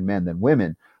in men than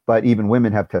women, but even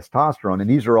women have testosterone, and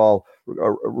these are all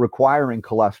requiring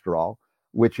cholesterol,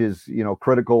 which is,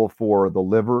 critical for the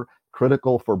liver,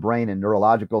 critical for brain and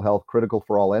neurological health, critical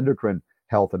for all endocrine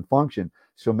health and function.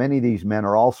 So many of these men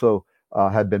are also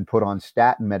have been put on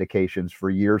statin medications for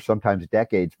years, sometimes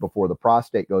decades, before the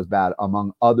prostate goes bad,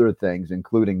 among other things,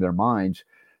 including their minds,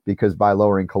 because by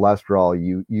lowering cholesterol,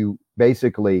 you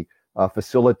basically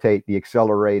facilitate the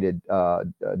accelerated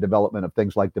development of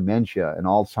things like dementia and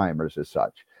Alzheimer's as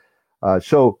such.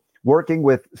 So working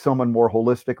with someone more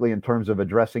holistically in terms of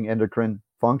addressing endocrine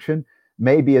function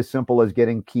may be as simple as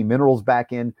getting key minerals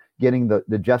back in, getting the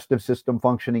digestive system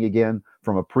functioning again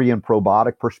from a pre and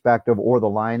probiotic perspective, or the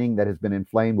lining that has been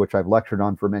inflamed, which I've lectured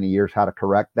on for many years, how to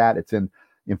correct that. It's in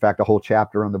fact, a whole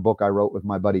chapter in the book I wrote with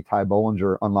my buddy Ty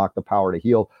Bollinger, Unlock the Power to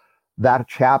Heal. That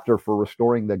chapter for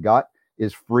restoring the gut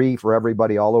is free for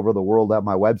everybody all over the world at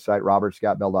my website,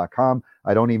 robertscottbell.com.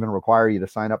 I don't even require you to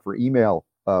sign up for email,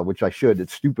 which I should.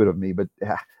 It's stupid of me, but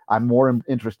I'm more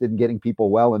interested in getting people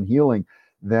well and healing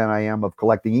than I am of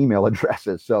collecting email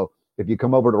addresses. So if you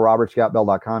come over to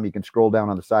robertscottbell.com, you can scroll down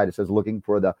on the side. It says looking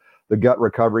for the gut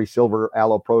recovery, Silver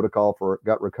Aloe Protocol for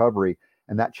gut recovery.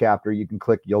 And that chapter, you can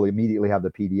click, you'll immediately have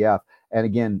the PDF. And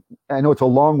again, I know it's a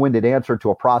long-winded answer to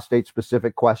a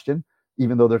prostate-specific question,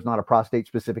 even though there's not a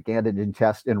prostate-specific antigen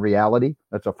test in reality.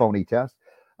 That's a phony test.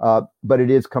 But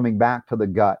it is coming back to the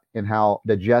gut and how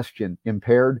digestion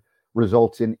impaired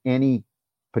results in any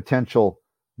potential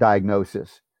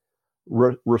diagnosis.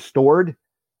 Restored,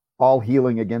 all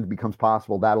healing again becomes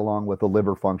possible, that along with the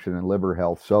liver function and liver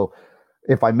health. So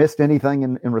if I missed anything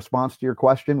in response to your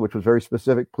question, which was very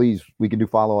specific, please, we can do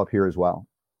follow-up here as well.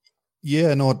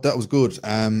 Yeah, no, that was good.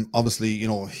 Obviously,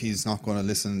 he's not going to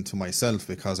listen to myself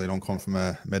because I don't come from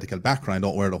a medical background. I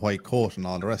don't wear the white coat and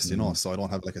all the rest, so I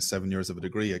don't have like a 7 years of a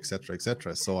degree, etc.,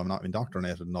 etc. So I'm not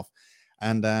indoctrinated enough.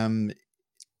 And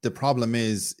the problem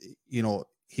is,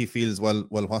 he feels, well,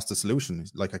 what's the solution?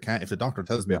 Like, I can't, if the doctor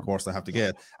tells me, of course, I have to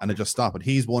get, and I just stop it.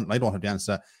 He's one, I don't have the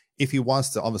answer. If he was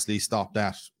to obviously stop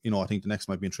that, I think the next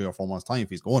might be in 3 or 4 months' time if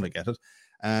he's going to get it.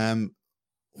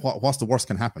 What's the worst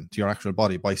can happen to your actual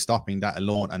body by stopping that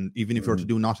alone? And even if you were to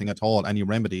do nothing at all, any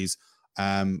remedies,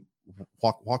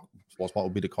 what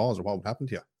would be the cause, or what would happen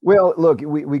to you? Well, look,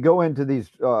 we go into these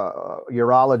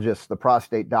urologists, the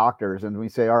prostate doctors, and we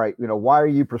say, all right, why are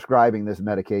you prescribing this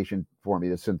medication for me,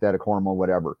 this synthetic hormone,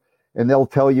 whatever? And they'll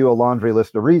tell you a laundry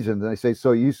list of reasons. And they say,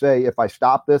 so you say, if I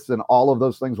stop this, then all of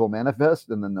those things will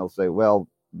manifest? And then they'll say, well,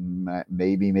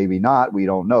 maybe, maybe not. We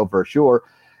don't know for sure.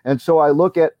 And so I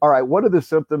look at, all right, what are the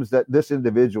symptoms that this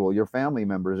individual, your family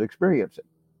member, is experiencing?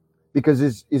 Because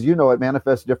as you know, it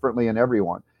manifests differently in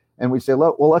everyone. And we say,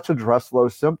 well, let's address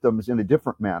those symptoms in a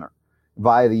different manner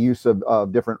via the use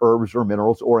of different herbs or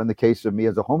minerals, or in the case of me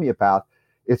as a homeopath,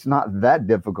 it's not that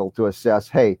difficult to assess,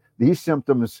 hey, these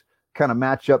symptoms kind of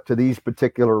match up to these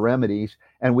particular remedies,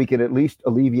 and we can at least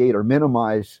alleviate or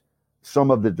minimize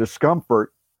some of the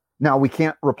discomfort. Now, we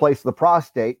can't replace the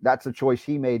prostate. That's a choice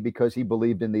he made because he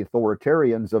believed in the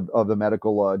authoritarians of the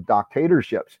medical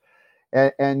dictatorships.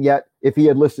 And yet, if he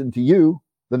had listened to you,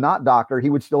 the not doctor, he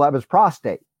would still have his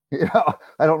prostate.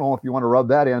 I don't know if you want to rub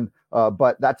that in,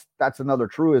 but that's another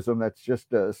truism. That's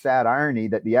just a sad irony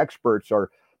that the experts are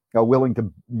willing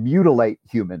to mutilate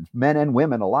humans, men and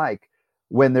women alike,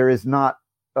 when there is not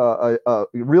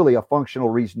really a functional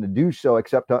reason to do so,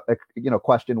 except to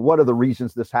question what are the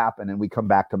reasons this happened. And we come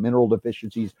back to mineral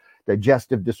deficiencies,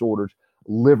 digestive disorders,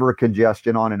 liver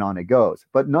congestion, on and on it goes.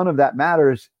 But none of that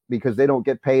matters because they don't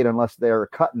get paid unless they're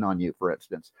cutting on you, for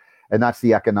instance. And that's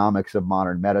the economics of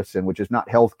modern medicine, which is not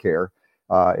healthcare.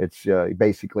 It's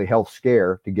basically health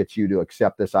scare to get you to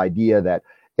accept this idea that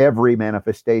every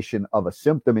manifestation of a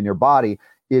symptom in your body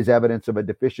is evidence of a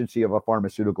deficiency of a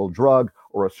pharmaceutical drug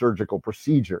or a surgical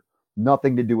procedure.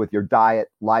 Nothing to do with your diet,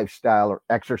 lifestyle, or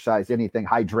exercise, anything,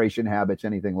 hydration habits,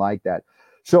 anything like that.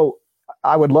 So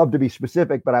I would love to be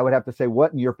specific, but I would have to say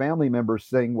what in your family member's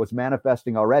thing was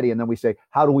manifesting already. And then we say,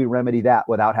 how do we remedy that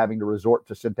without having to resort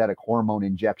to synthetic hormone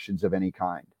injections of any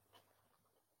kind?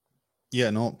 Yeah,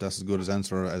 no, that's as good as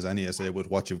answer as any, I say, with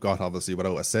what you've got, obviously,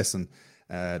 without assessing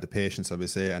the patients, I would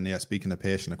say. And yeah, speaking of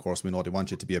patient, of course, we know they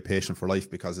want you to be a patient for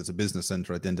life because it's a business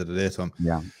center at the end of the day, Tom.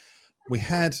 Yeah. We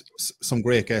had some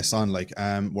great guests on, like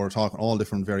we're talking all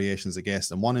different variations of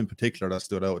guests. And one in particular that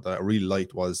stood out that I really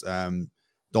liked was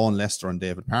Dawn Lester and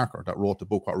David Parker, that wrote the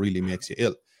book, What Really Makes You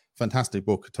Ill. Fantastic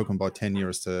book. It took them about 10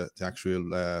 years to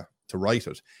to write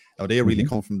it. Now they really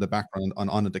come from the background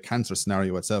on the cancer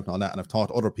scenario itself and all that. And I've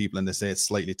taught other people and they say it's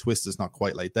slightly twisted, it's not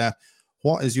quite like that.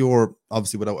 What is your,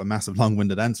 obviously without a massive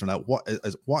long-winded answer now,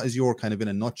 what is your kind of in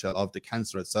a nutshell of the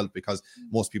cancer itself? Because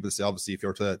most people say, obviously, if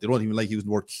you're to, they don't even like using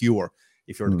the word cure.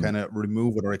 If you're to kind of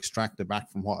remove it or extract it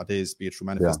back from what it is, be it through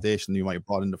manifestation you might have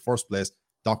brought in the first place,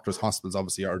 doctors, hospitals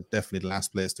obviously are definitely the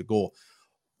last place to go.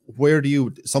 Where do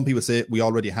you, some people say we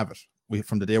already have it.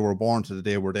 From the day we're born to the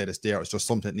day we're dead, it's there. It's just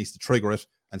something that needs to trigger it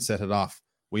and set it off.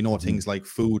 We know things like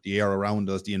food, the air around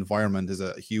us, the environment is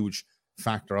a huge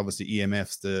factor. Obviously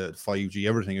EMFs, the 5G,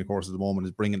 everything of course at the moment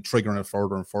is triggering it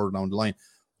further and further down the line.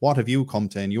 What have you come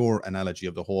to in your analogy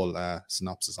of the whole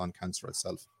synopsis on cancer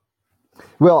itself?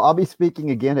 Well, I'll be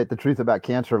speaking again at the Truth About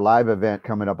Cancer live event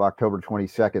coming up October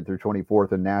 22nd through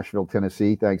 24th in Nashville,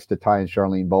 Tennessee. Thanks to Ty and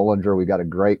Charlene Bollinger. We got a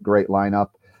great lineup.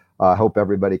 I hope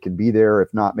everybody can be there.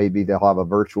 If not, maybe they'll have a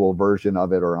virtual version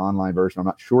of it or an online version. I'm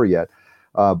not sure yet.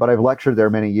 But I've lectured there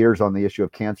many years on the issue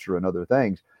of cancer and other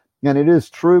things. And it is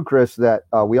true, Chris, that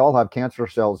we all have cancer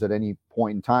cells at any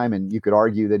point in time. And you could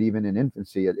argue that even in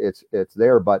infancy, it's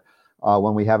there. But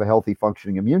when we have a healthy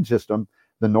functioning immune system,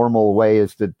 the normal way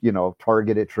is to,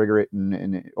 target it, trigger it,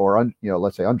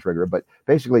 let's say untrigger it, but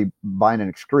basically bind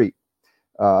and excrete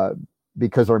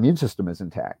because our immune system is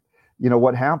intact.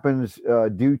 What happens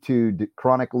due to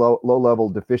chronic low-level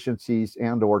deficiencies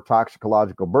and or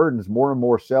toxicological burdens, more and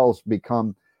more cells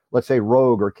become, let's say,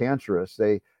 rogue or cancerous.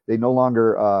 They no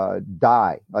longer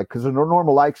die, because there's no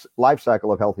normal life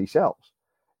cycle of healthy cells,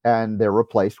 and they're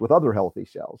replaced with other healthy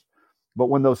cells. But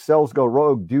when those cells go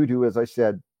rogue due to, as I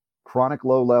said, chronic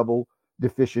low-level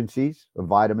deficiencies of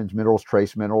vitamins, minerals,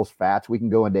 trace minerals, fats, we can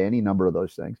go into any number of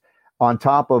those things, on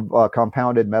top of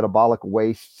compounded metabolic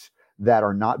wastes that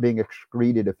are not being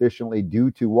excreted efficiently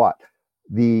due to what?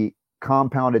 The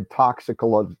compounded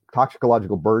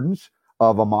toxicological burdens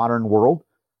of a modern world,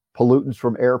 pollutants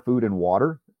from air, food, and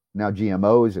water, now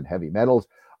GMOs and heavy metals,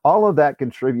 all of that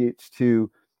contributes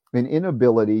to an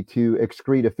inability to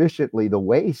excrete efficiently the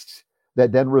wastes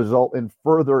that then result in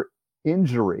further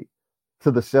injury to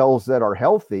the cells that are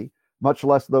healthy, much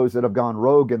less those that have gone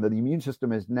rogue, and the immune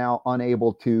system is now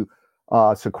unable to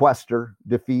sequester,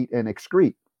 defeat, and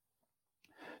excrete.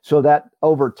 So that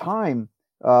over time,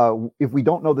 if we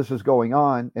don't know this is going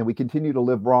on and we continue to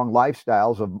live wrong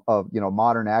lifestyles of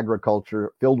modern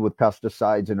agriculture filled with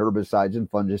pesticides and herbicides and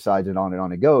fungicides and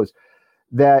on it goes,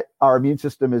 that our immune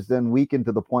system is then weakened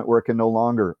to the point where it can no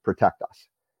longer protect us.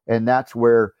 And that's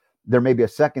where there may be a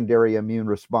secondary immune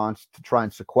response to try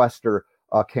and sequester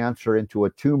cancer into a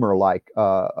tumor, like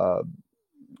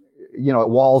it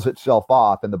walls itself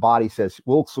off, and the body says,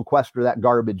 we'll sequester that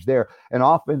garbage there. And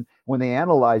often when they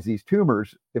analyze these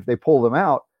tumors, if they pull them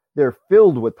out, they're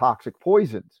filled with toxic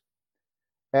poisons.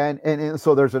 And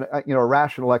so there's a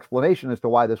rational explanation as to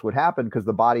why this would happen, because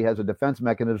the body has a defense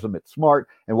mechanism. It's smart.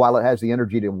 And while it has the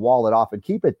energy to wall it off and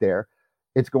keep it there,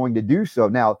 it's going to do so.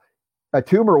 Now, a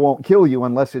tumor won't kill you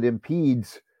unless it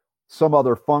impedes some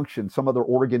other function, some other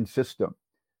organ system.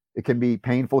 It can be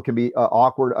painful, it can be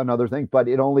awkward, another thing, but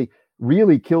it only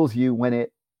really kills you when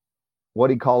it,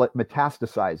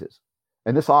 metastasizes.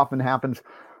 And this often happens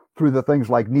through the things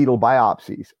like needle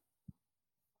biopsies.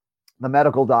 The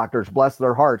medical doctors, bless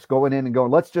their hearts, going in and going,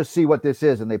 let's just see what this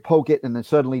is. And they poke it, and then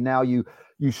suddenly now you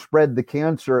spread the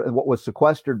cancer and what was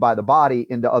sequestered by the body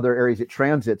into other areas it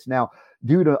transits. Now,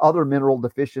 due to other mineral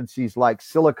deficiencies like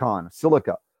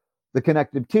silica, the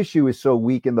connective tissue is so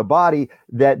weak in the body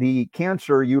that the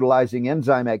cancer utilizing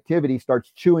enzyme activity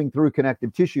starts chewing through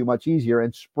connective tissue much easier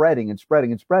and spreading.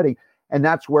 And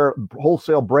that's where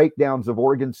wholesale breakdowns of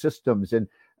organ systems and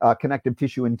connective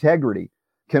tissue integrity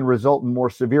can result in more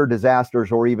severe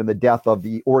disasters or even the death of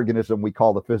the organism we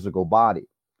call the physical body.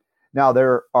 Now,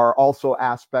 there are also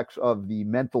aspects of the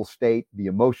mental state, the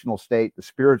emotional state, the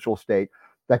spiritual state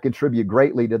that contribute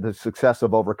greatly to the success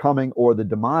of overcoming or the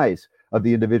demise of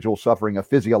the individual suffering a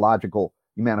physiological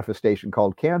manifestation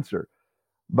called cancer.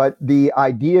 But the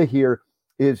idea here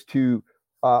is to,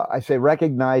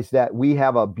 recognize that we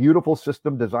have a beautiful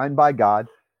system designed by God,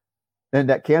 and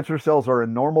that cancer cells are a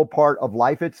normal part of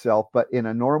life itself, but in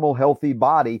a normal, healthy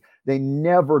body, they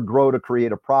never grow to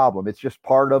create a problem. It's just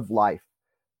part of life.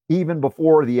 Even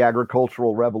before the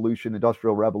agricultural revolution,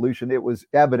 industrial revolution, it was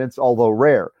evidence, although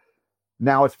rare.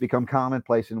 Now it's become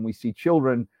commonplace, and we see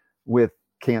children with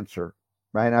cancer,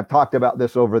 right? And I've talked about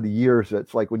this over the years.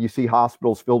 It's like when you see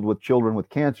hospitals filled with children with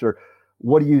cancer,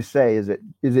 what do you say? Is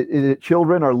it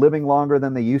children are living longer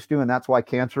than they used to, and that's why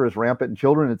cancer is rampant in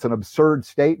children? It's an absurd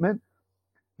statement,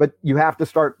 but you have to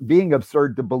start being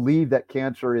absurd to believe that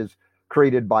cancer is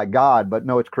created by God. But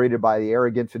no, it's created by the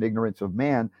arrogance and ignorance of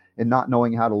man. and not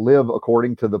knowing how to live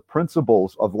according to the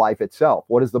principles of life itself.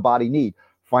 What does the body need?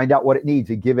 Find out what it needs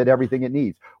and give it everything it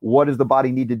needs. What does the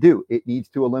body need to do? It needs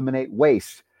to eliminate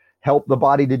waste. Help the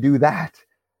body to do that.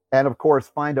 And of course,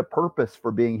 find a purpose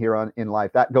for being here in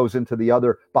life. That goes into the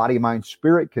other body, mind,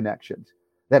 spirit connections.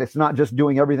 That it's not just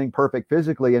doing everything perfect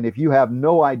physically. And if you have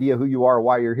no idea who you are or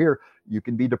why you're here, you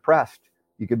can be depressed.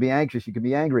 You can be anxious. You can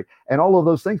be angry. And all of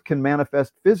those things can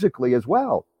manifest physically as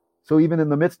well. So even in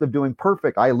the midst of doing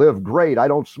perfect, I live great, I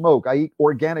don't smoke, I eat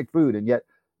organic food, and yet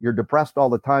you're depressed all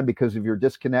the time because of your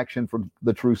disconnection from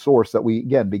the true source that we,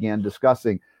 again, began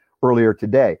discussing earlier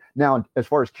today. Now, as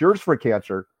far as cures for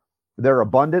cancer, they're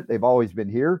abundant. They've always been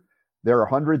here. There are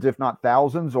hundreds, if not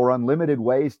thousands, or unlimited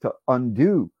ways to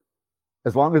undo.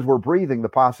 As long as we're breathing, the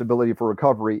possibility for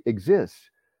recovery exists.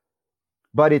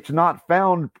 But it's not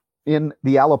found in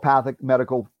the allopathic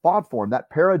medical thought form.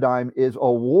 That paradigm is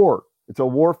a war. It's a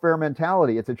warfare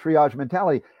mentality. It's a triage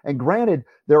mentality. And granted,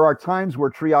 there are times where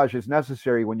triage is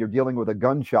necessary when you're dealing with a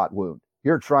gunshot wound.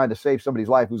 You're trying to save somebody's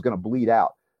life who's going to bleed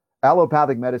out.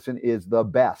 Allopathic medicine is the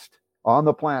best on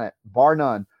the planet, bar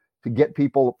none, to get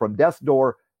people from death's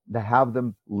door to have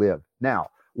them live. Now,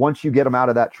 once you get them out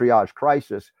of that triage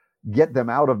crisis, get them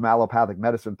out of allopathic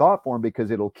medicine thought form,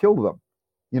 because it'll kill them.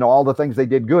 You know, all the things they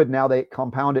did good, now they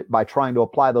compound it by trying to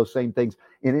apply those same things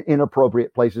in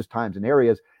inappropriate places, times, and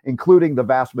areas, including the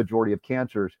vast majority of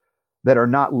cancers that are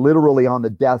not literally on the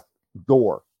death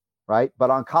door, right?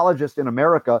 But oncologists in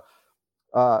America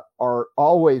are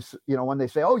always, you know, when they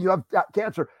say, oh, you have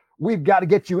cancer, we've got to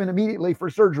get you in immediately for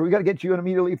surgery. We got to get you in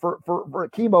immediately for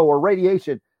chemo or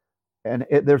radiation. And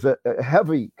there's a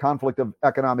heavy conflict of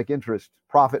economic interest,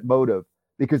 profit motive,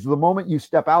 because the moment you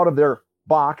step out of their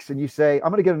box and you say, I'm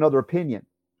going to get another opinion,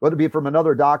 whether it be from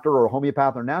another doctor or a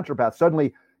homeopath or naturopath,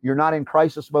 suddenly you're not in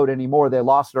crisis mode anymore. They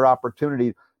lost their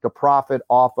opportunity to profit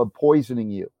off of poisoning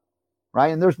you, right?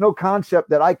 And there's no concept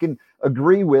that I can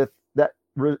agree with that,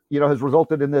 has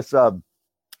resulted in this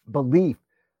belief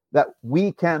that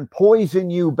we can poison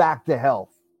you back to health,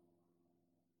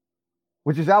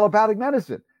 which is allopathic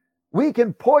medicine. We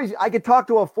can poison. I could talk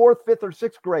to a 4th, 5th, or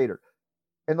 6th grader,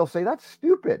 and they'll say, that's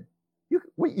stupid. You're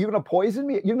going to poison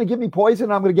me? You're going to give me poison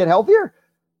and I'm going to get healthier?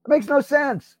 It makes no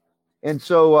sense. And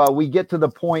so we get to the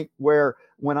point where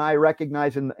when I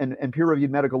recognize and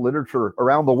peer-reviewed medical literature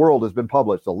around the world has been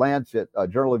published, the Lancet,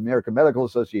 Journal of the American Medical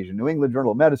Association, New England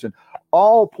Journal of Medicine,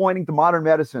 all pointing to modern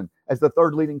medicine as the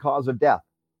 3rd leading cause of death.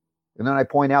 And then I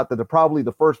point out that they're probably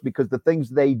the first because the things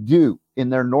they do in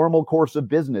their normal course of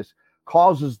business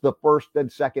causes the 1st and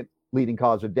 2nd leading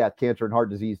cause of death, cancer and heart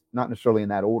disease, not necessarily in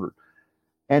that order.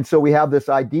 And so we have this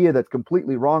idea that's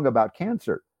completely wrong about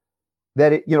cancer,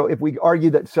 that if we argue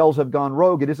that cells have gone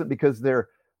rogue, it isn't because they're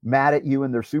mad at you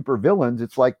and they're super villains.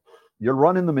 It's like you're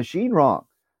running the machine wrong.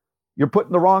 You're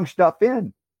putting the wrong stuff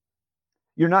in.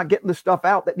 You're not getting the stuff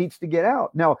out that needs to get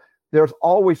out. Now, there's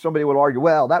always somebody who will argue,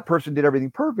 well, that person did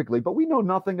everything perfectly, but we know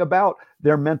nothing about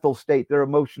their mental state, their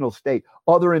emotional state,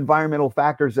 other environmental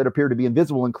factors that appear to be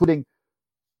invisible, including,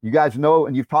 you guys know,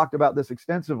 and you've talked about this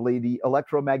extensively, the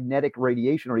electromagnetic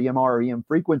radiation or EMR or EM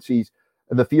frequencies,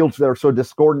 the fields that are so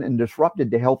discordant and disrupted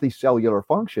to healthy cellular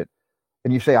function.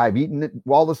 And you say, I've eaten it,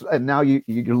 all this, and now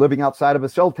you're living outside of a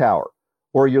cell tower,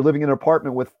 or you're living in an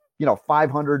apartment with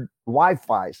 500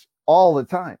 Wi-Fis all the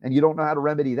time, and you don't know how to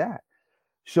remedy that.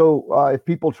 So if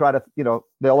people try to,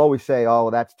 they'll always say, oh,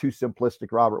 that's too simplistic,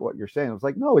 Robert, what you're saying. It's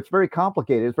like, no, it's very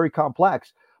complicated. It's very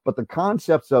complex. But the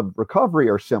concepts of recovery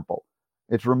are simple.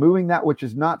 It's removing that which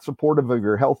is not supportive of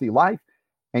your healthy life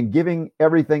and giving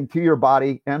everything to your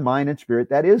body and mind and spirit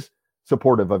that is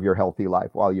supportive of your healthy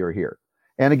life while you're here.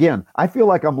 And again, I feel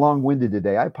like I'm long-winded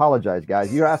today. I apologize,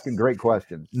 guys. You're asking great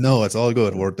questions. No, it's all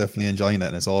good. We're definitely enjoying it,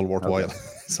 and it's all worthwhile. Okay.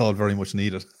 It's all very much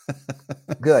needed.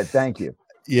 Good. Thank you.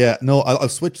 Yeah, no, I'll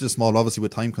switch to small, obviously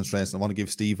with time constraints. I want to give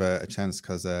Steve a chance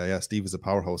because, Steve is a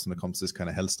powerhouse when it comes to this kind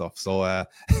of health stuff. So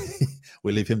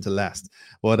we'll leave him to last.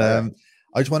 But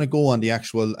I just want to go on the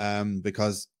actual,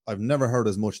 because I've never heard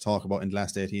as much talk about in the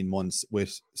last 18 months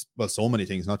with, well, so many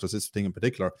things, not just this thing in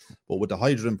particular, but with the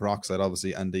hydrogen peroxide,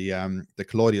 obviously, and the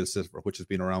colloidal silver, which has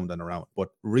been around and around. But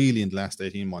really in the last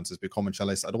 18 months, it's becoming, shall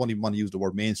I say, I don't even want to use the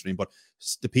word mainstream, but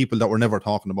the people that were never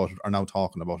talking about it are now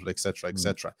talking about it, etc.,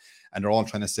 etc. And they're all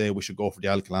trying to say we should go for the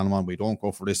alkaline one, we don't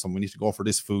go for this one, we need to go for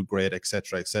this food grade,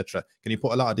 etc., etc. Can you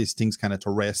put a lot of these things kind of to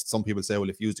rest? Some people say, well,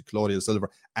 if you use the colloidal silver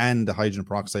and the hydrogen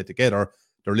peroxide together,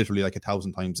 they're literally like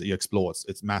 1,000 times it explodes.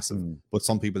 It's massive. But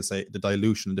some people say the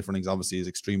dilution and different things obviously is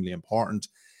extremely important.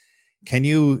 Can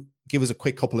you give us a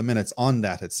quick couple of minutes on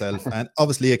that itself? And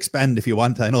obviously expand if you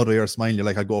want to. I know that you're smiling. You're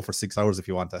like, I'll go for 6 hours if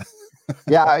you want to.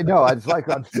 Yeah, I know. It's like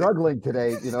I'm struggling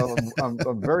today.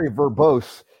 I'm very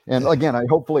verbose, and again,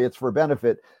 hopefully it's for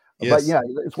benefit. But Yes. yeah,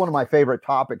 it's one of my favorite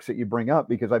topics that you bring up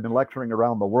because I've been lecturing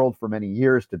around the world for many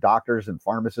years to doctors and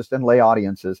pharmacists and lay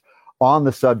audiences on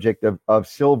the subject of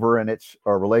silver and its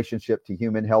relationship to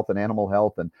human health and animal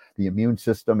health and the immune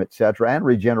system, et cetera, and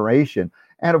regeneration.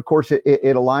 And of course, it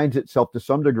aligns itself to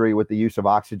some degree with the use of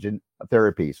oxygen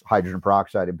therapies, hydrogen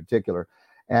peroxide in particular.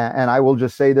 And I will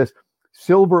just say this,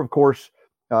 silver, of course,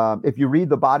 if you read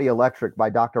The Body Electric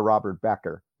by Dr. Robert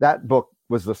Becker, that book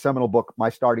was the seminal book, my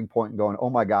starting point in going, oh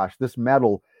my gosh, this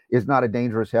metal is not a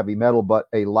dangerous heavy metal, but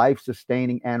a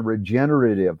life-sustaining and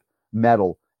regenerative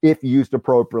metal if used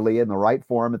appropriately in the right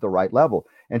form at the right level.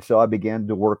 And so I began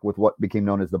to work with what became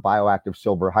known as the bioactive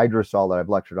silver hydrosol that I've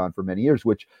lectured on for many years,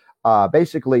 which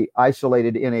basically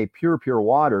isolated in a pure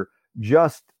water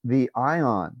just the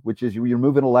ion, which is you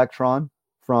remove an electron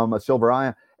from a silver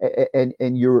ion, and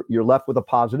you're left with a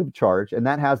positive charge, and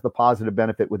that has the positive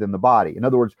benefit within the body. In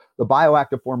other words, the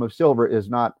bioactive form of silver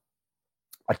is not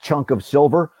a chunk of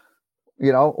silver,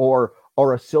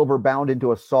 or a silver bound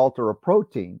into a salt or a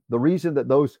protein. The reason that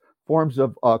those forms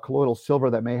of colloidal silver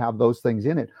that may have those things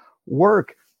in it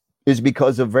work is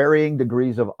because of varying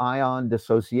degrees of ion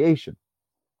dissociation.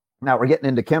 Now, we're getting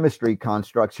into chemistry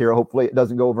constructs here. Hopefully it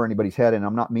doesn't go over anybody's head, and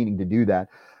I'm not meaning to do that.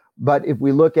 But if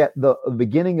we look at the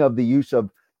beginning of the use of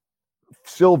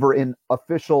silver in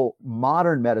official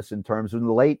modern medicine terms in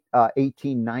the late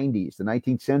 1890s, the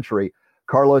 19th century,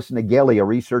 Carlos Nageli, a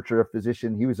researcher, a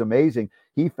physician, he was amazing.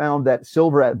 He found that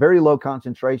silver at very low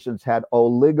concentrations had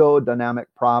oligodynamic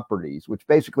properties, which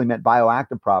basically meant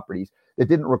bioactive properties that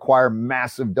didn't require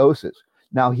massive doses.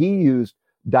 Now, he used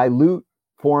dilute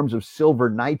forms of silver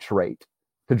nitrate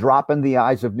to drop in the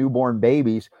eyes of newborn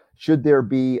babies should there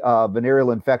be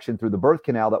venereal infection through the birth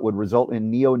canal that would result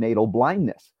in neonatal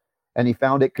blindness. And he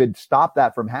found it could stop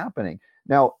that from happening.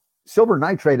 Now, silver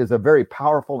nitrate is a very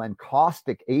powerful and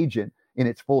caustic agent in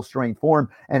its full strength form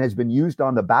and has been used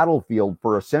on the battlefield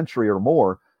for a century or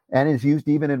more, and is used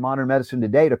even in modern medicine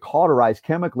today to cauterize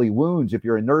chemically wounds. If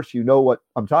you're a nurse, you know what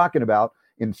I'm talking about.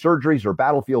 In surgeries or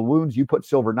battlefield wounds, you put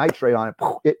silver nitrate on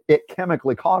it, it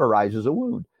chemically cauterizes a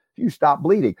wound. You stop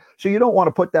bleeding. So you don't want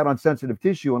to put that on sensitive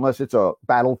tissue unless it's a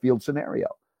battlefield scenario.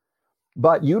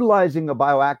 But utilizing a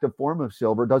bioactive form of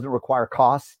silver doesn't require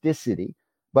causticity,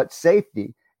 but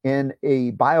safety in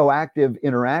a bioactive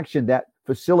interaction that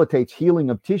facilitates healing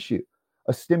of tissue,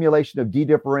 a stimulation of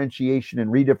dedifferentiation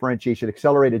and redifferentiation,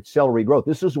 accelerated cell regrowth.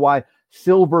 This is why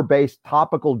silver-based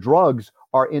topical drugs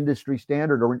are industry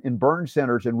standard or in burn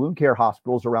centers and wound care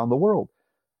hospitals around the world.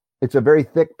 It's a very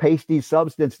thick, pasty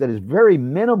substance that is very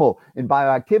minimal in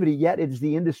bioactivity, yet it is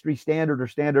the industry standard or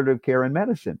standard of care in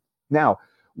medicine. Now,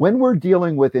 when we're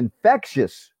dealing with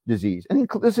infectious disease, and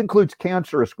this includes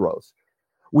cancerous growths,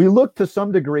 we look to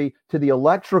some degree to the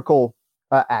electrical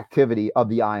activity of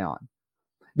the ion.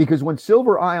 Because when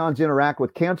silver ions interact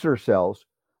with cancer cells,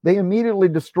 they immediately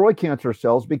destroy cancer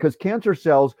cells because cancer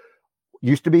cells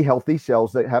used to be healthy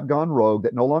cells that have gone rogue,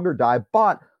 that no longer die.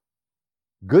 But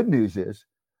good news is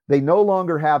they no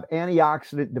longer have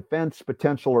antioxidant defense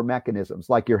potential or mechanisms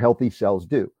like your healthy cells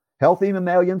do. Healthy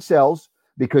mammalian cells,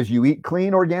 because you eat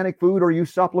clean organic food or you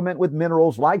supplement with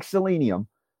minerals like selenium,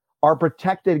 are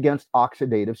protected against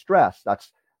oxidative stress.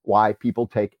 That's why people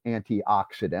take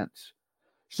antioxidants.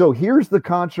 So here's the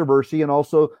controversy and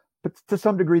also to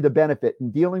some degree the benefit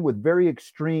in dealing with very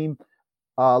extreme,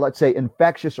 let's say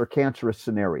infectious or cancerous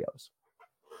scenarios.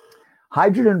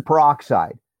 Hydrogen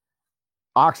peroxide,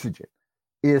 oxygen,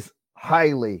 is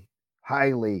highly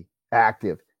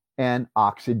active and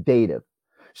oxidative.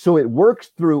 So it works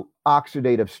through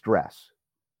oxidative stress.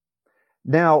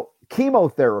 Now,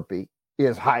 chemotherapy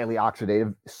is highly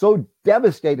oxidative, so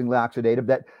devastatingly oxidative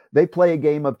that they play a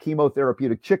game of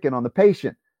chemotherapeutic chicken on the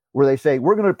patient, where they say,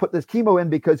 we're going to put this chemo in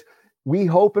because we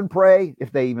hope and pray,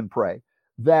 if they even pray,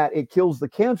 that it kills the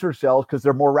cancer cells because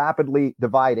they're more rapidly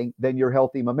dividing than your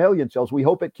healthy mammalian cells. We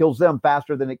hope it kills them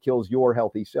faster than it kills your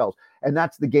healthy cells. And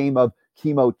that's the game of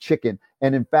chemo chicken.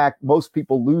 And in fact, most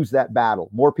people lose that battle.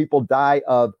 More people die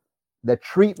of the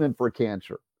treatment for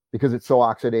cancer because it's so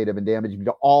oxidative and damaging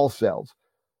to all cells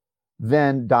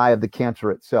than die of the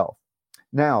cancer itself.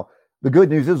 Now, the good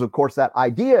news is, of course, that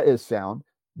idea is sound,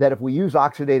 that if we use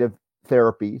oxidative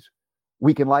therapies,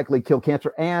 we can likely kill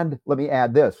cancer. And let me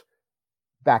add this,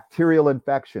 bacterial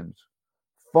infections,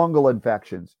 fungal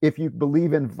infections, if you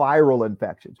believe in viral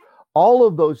infections, all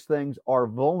of those things are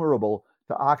vulnerable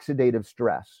to oxidative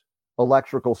stress,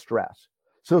 electrical stress.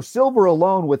 So silver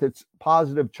alone with its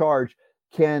positive charge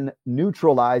can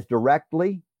neutralize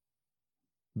directly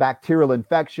bacterial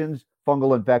infections,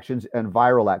 fungal infections, and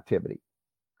viral activity.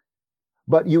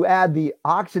 But you add the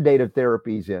oxidative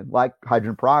therapies in, like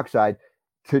hydrogen peroxide,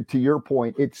 to your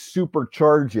point, it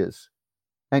supercharges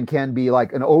and can be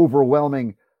like an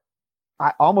overwhelming,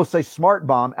 I almost say smart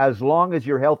bomb, as long as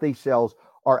your healthy cells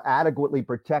are adequately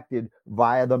protected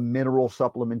via the mineral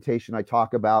supplementation I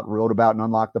wrote about, and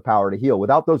Unlock the Power to Heal.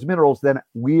 Without those minerals, then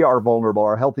we are vulnerable.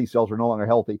 Our healthy cells are no longer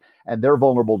healthy, and they're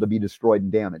vulnerable to be destroyed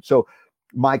and damaged. So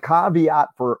my caveat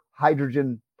for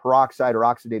hydrogen peroxide or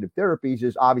oxidative therapies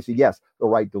is obviously, yes, the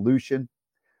right dilution,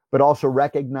 but also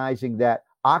recognizing that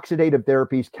oxidative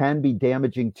therapies can be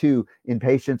damaging too in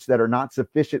patients that are not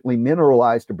sufficiently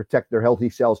mineralized to protect their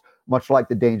healthy cells, much like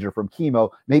the danger from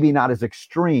chemo. Maybe not as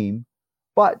extreme,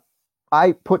 but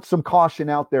I put some caution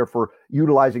out there for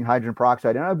utilizing hydrogen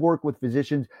peroxide. And I've worked with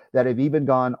physicians that have even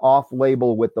gone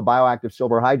off-label with the bioactive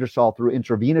silver hydrosol through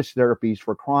intravenous therapies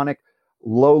for chronic,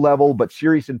 low-level but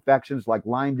serious infections like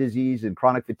Lyme disease and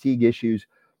chronic fatigue issues.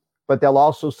 But they'll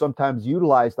also sometimes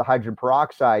utilize the hydrogen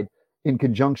peroxide in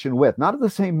conjunction with, not at the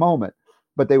same moment,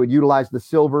 but they would utilize the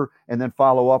silver and then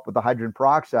follow up with the hydrogen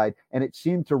peroxide. And it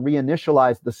seemed to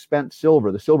reinitialize the spent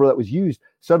silver. The silver that was used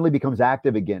suddenly becomes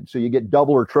active again. So you get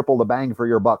double or triple the bang for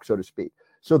your buck, so to speak.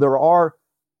 So there are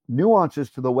nuances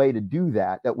to the way to do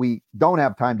that we don't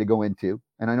have time to go into.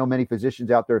 And I know many physicians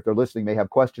out there, if they're listening, may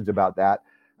have questions about that.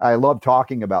 I love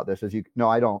talking about this. As you know,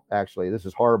 I don't actually. This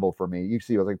is horrible for me. You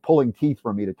see, it was like pulling teeth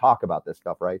for me to talk about this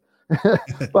stuff, right?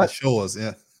 But sure was,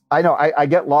 yeah. I know I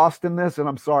get lost in this, and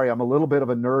I'm sorry. I'm a little bit of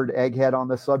a nerd egghead on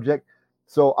this subject.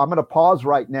 So I'm going to pause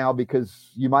right now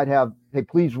because you might have, hey,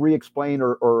 please re-explain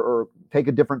or take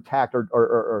a different tact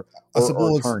or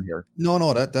turn here.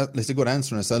 No, that's a good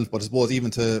answer in itself. But I suppose even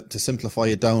to simplify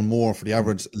it down more for the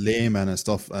average layman and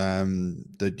stuff,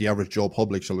 the average Joe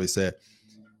public, shall we say,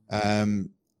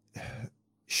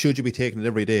 should you be taking it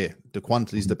every day? The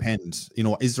quantities depend.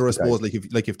 Is there, I suppose,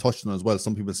 like you've touched on as well,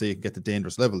 some people say you can get to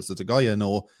dangerous levels. There's a guy I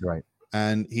know, right,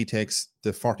 and he takes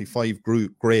the 45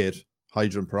 grade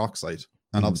hydrogen peroxide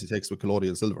and obviously takes with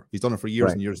colloidal silver. He's done it for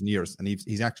years and years and years. And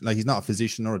he's actually, like, he's not a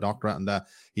physician or a doctor and that.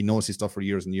 He knows his stuff for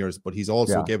years and years, but he's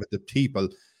also gave it to people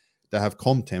that have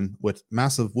come to him with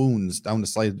massive wounds down the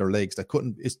side of their legs that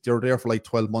they're there for like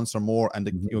 12 months or more, and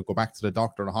they go back to the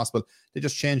doctor or the hospital. They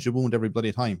just change the wound every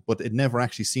bloody time, but it never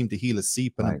actually seemed to heal. It's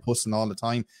seeping and pussing all the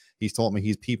time. He's told me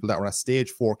he's people that were at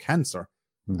stage 4 cancer,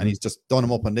 and he's just done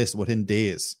them up on this within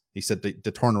days. He said the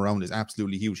turnaround is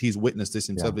absolutely huge. He's witnessed this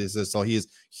himself. He says, so he has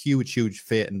huge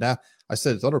faith in that. I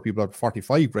said it's other people at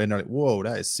 45 grade, and they're like, whoa,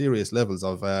 that is serious levels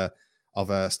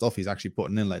of stuff he's actually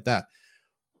putting in like that.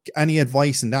 Any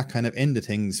advice in that kind of end of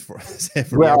things for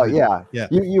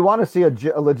you want to see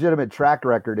a legitimate track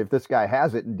record. If this guy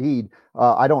has it, indeed,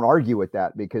 I don't argue with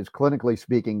that, because clinically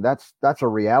speaking, that's a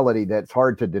reality that's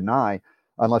hard to deny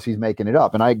unless he's making it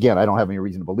up. And I don't have any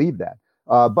reason to believe that.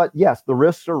 But yes, the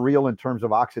risks are real in terms of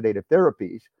oxidative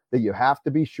therapies, that you have to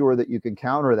be sure that you can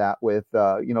counter that with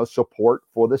support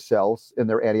for the cells and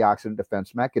their antioxidant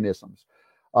defense mechanisms.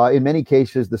 In many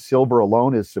cases, the silver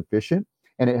alone is sufficient,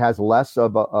 and it has less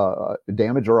of a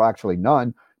damage, or actually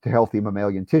none, to healthy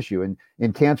mammalian tissue. And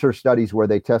in cancer studies where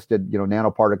they tested,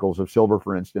 nanoparticles of silver,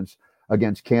 for instance,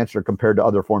 against cancer compared to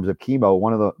other forms of chemo,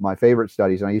 one of my favorite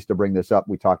studies, and I used to bring this up,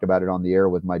 we talked about it on the air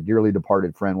with my dearly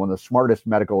departed friend, one of the smartest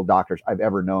medical doctors I've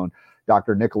ever known,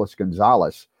 Dr. Nicholas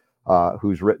Gonzalez,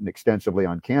 who's written extensively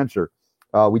on cancer.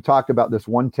 We talked about this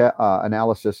one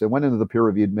analysis and went into the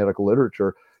peer-reviewed medical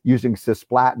literature using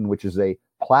cisplatin, which is a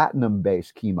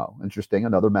platinum-based chemo. Interesting,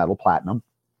 another metal, platinum.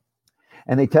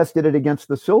 And they tested it against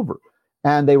the silver.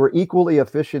 And they were equally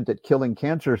efficient at killing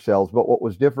cancer cells, but what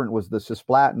was different was the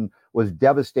cisplatin was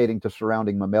devastating to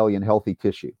surrounding mammalian healthy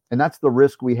tissue. And that's the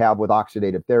risk we have with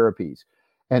oxidative therapies.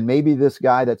 And maybe this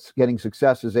guy that's getting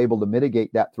success is able to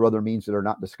mitigate that through other means that are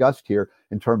not discussed here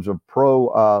in terms of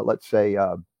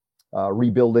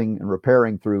rebuilding and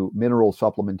repairing through mineral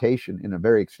supplementation in a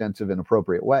very extensive and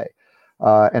appropriate way.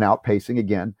 And outpacing,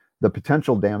 again, the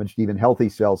potential damage to even healthy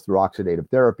cells through oxidative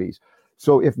therapies.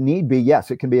 So if need be,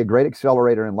 yes, it can be a great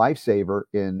accelerator and lifesaver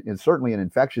in certainly in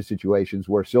infectious situations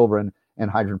where silver and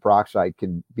hydrogen peroxide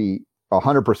can be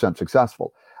 100%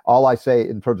 successful. All I say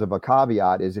in terms of a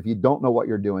caveat is if you don't know what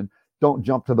you're doing, don't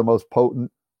jump to the most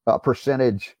potent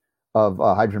percentage of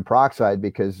hydrogen peroxide,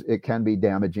 because it can be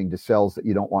damaging to cells that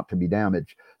you don't want to be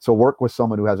damaged. So work with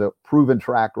someone who has a proven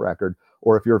track record,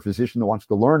 or if you're a physician that wants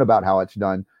to learn about how it's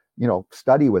done,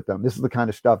 study with them. This is the kind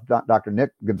of stuff Dr.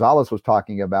 Nick Gonzalez was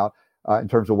talking about in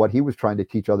terms of what he was trying to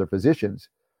teach other physicians.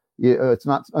 It's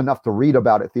not enough to read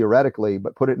about it theoretically,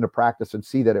 but put it into practice and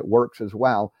see that it works as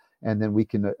well. and then we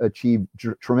can achieve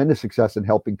tremendous success in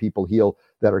helping people heal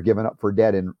that are given up for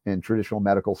dead in traditional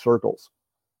medical circles.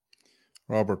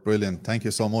 Robert, brilliant. Thank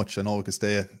you so much. I know we could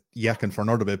stay yakking for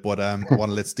another bit, but I want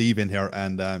to let Steve in here.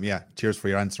 And yeah, cheers for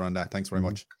your answer on that. Thanks very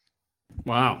much.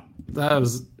 Wow. That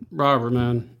was Robert,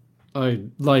 man. I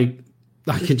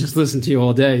could just listen to you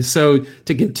all day. So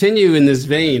to continue in this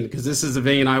vein, because this is a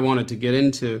vein I wanted to get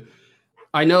into,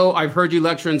 I know I've heard you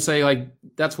lecture and say, like,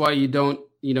 that's why you don't,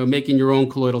 making your own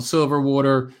colloidal silver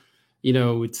water, you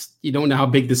don't know how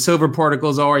big the silver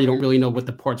particles are. You don't really know what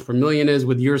the parts per million is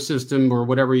with your system or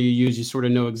whatever you use. You sort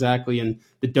of know exactly, and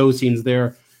the dosing's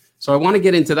there. So I want to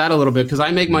get into that a little bit because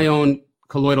I make my own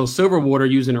colloidal silver water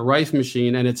using a Rife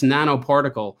machine, and it's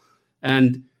nanoparticle,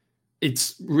 and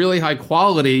it's really high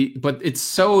quality, but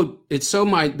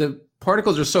the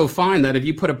particles are so fine that if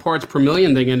you put a parts per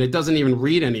million thing in, it doesn't even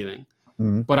read anything.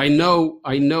 Mm-hmm. But I know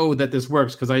that this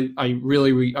works because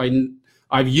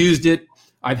I've used it.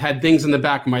 I've had things in the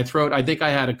back of my throat. I think I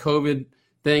had a COVID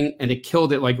thing and it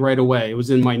killed it like right away. It was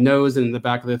in my nose and in the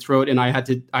back of the throat, and I had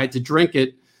to drink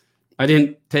it. I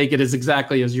didn't take it as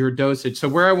exactly as your dosage. So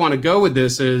where I want to go with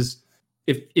this is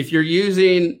if you're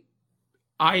using,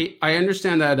 I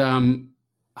understand that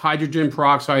hydrogen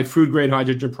peroxide, food grade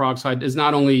hydrogen peroxide is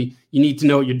not only, you need to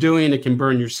know what you're doing, it can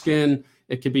burn your skin,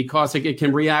 it can be caustic, it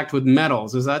can react with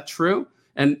metals. Is that true?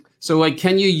 And so, like,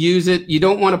 can you use it? You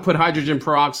don't want to put hydrogen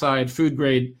peroxide, food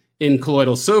grade, in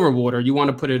colloidal silver water. You want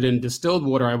to put it in distilled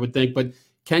water, I would think. But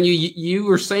can you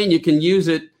were saying you can use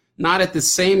it not at the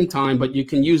same time, but you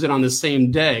can use it on the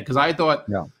same day? Because I thought,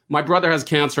 my brother has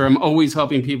cancer. I'm always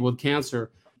helping people with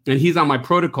cancer, and he's on my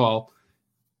protocol.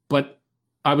 But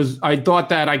I thought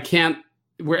that I can't.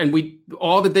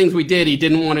 All the things we did, he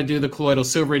didn't want to do the colloidal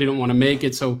silver. He didn't want to make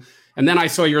it. So. And then I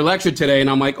saw your lecture today and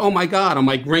I'm like, oh my God, I'm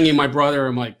like ringing my brother.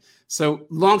 I'm like, so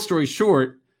long story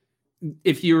short,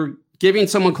 if you're giving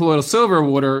someone colloidal silver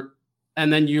water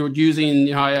and then you're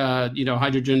using,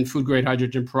 hydrogen, food grade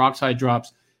hydrogen peroxide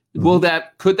drops,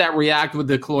 could that react with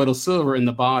the colloidal silver in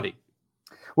the body?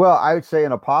 Well, I would say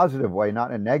in a positive way,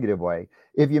 not in a negative way.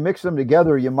 If you mix them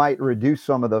together, you might reduce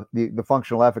some of the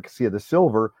functional efficacy of the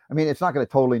silver. I mean, it's not going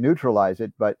to totally neutralize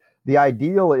it, but the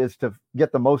ideal is to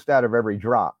get the most out of every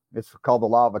drop. It's called the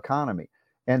law of economy.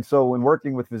 And so when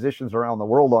working with physicians around the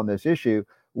world on this issue,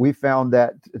 we found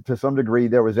that to some degree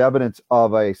there was evidence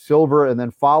of a silver and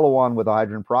then follow on with a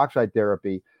hydrogen peroxide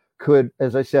therapy could,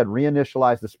 as I said,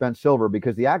 reinitialize the spent silver,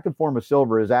 because the active form of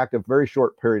silver is active very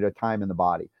short period of time in the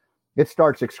body. It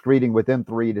starts excreting within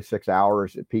 3 to 6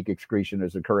 hours. Peak excretion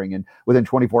is occurring, and within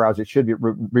 24 hours, it should be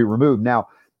removed. Now,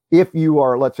 if you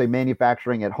are, let's say,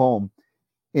 manufacturing at home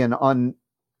in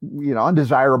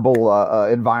undesirable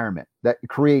environment that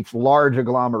creates large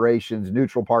agglomerations,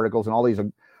 neutral particles, and all these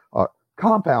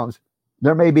compounds,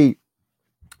 there may be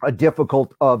a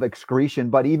difficult of excretion,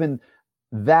 but even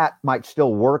that might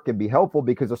still work and be helpful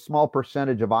because a small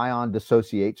percentage of ion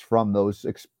dissociates from those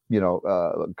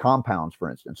compounds, for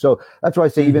instance. So that's why I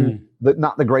say even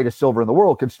not the greatest silver in the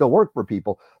world can still work for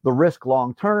people. The risk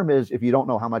long term is if you don't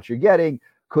know how much you're getting,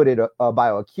 could it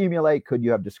bioaccumulate? Could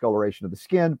you have discoloration of the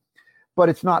skin? But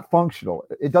it's not functional.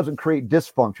 It doesn't create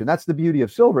dysfunction. That's the beauty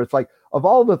of silver. It's like, of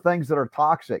all the things that are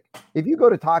toxic, if you go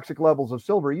to toxic levels of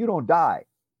silver, you don't die.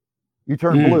 You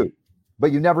turn blue,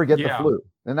 but you never get the flu.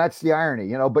 And that's the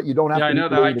irony, but you don't have to. I know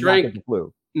that. I drank the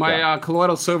flu. My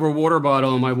colloidal silver water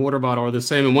bottle and my water bottle are the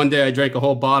same. And one day I drank a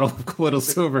whole bottle of colloidal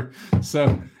silver.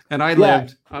 So, and I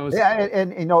lived. And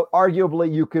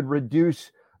arguably you could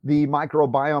reduce the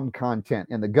microbiome content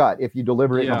in the gut if you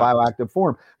deliver it in a bioactive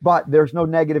form. But there's no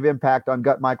negative impact on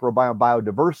gut microbiome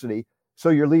biodiversity. So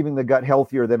you're leaving the gut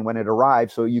healthier than when it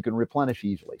arrives, so you can replenish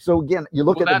easily. So again, you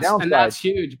look at the downside. And that's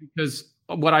huge, because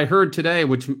what I heard today,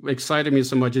 which excited me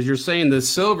so much, is you're saying the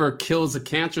silver kills the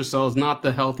cancer cells, not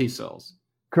the healthy cells.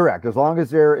 Correct. As long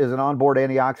as there is an onboard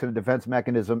antioxidant defense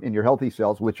mechanism in your healthy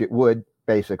cells, which it would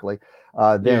basically,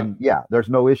 then there's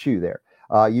no issue there.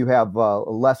 You have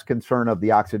less concern of the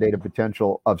oxidative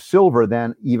potential of silver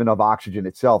than even of oxygen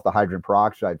itself, the hydrogen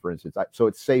peroxide, for instance. So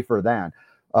it's safer than.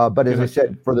 But as I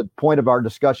said, for the point of our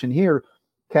discussion here,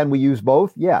 can we use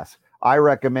both? Yes. I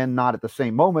recommend not at the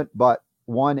same moment, but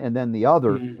one and then the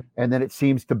other. And then it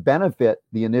seems to benefit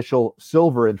the initial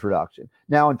silver introduction.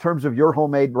 Now, in terms of your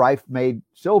homemade, Rife-made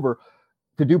silver,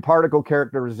 to do particle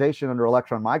characterization under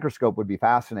electron microscope would be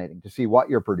fascinating to see what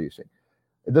you're producing.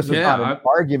 This is not an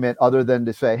argument other than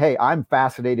to say, hey, I'm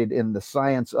fascinated in the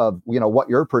science of, what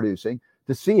you're producing,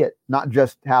 to see it, not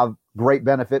just have great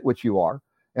benefit, which you are.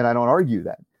 And I don't argue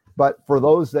that. But for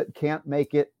those that can't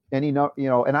make it and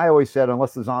I always said,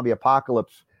 unless the zombie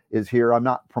apocalypse is here. I'm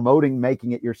not promoting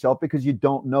making it yourself because you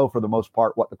don't know for the most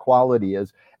part what the quality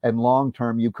is. And long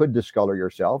term, you could discolor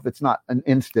yourself. It's not an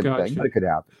instant thing, but it could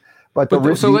happen.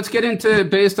 So let's get into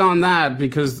based on that,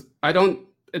 because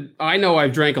I know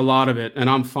I've drank a lot of it and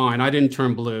I'm fine. I didn't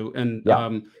turn blue, and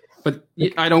but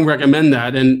I don't recommend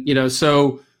that. And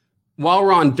so while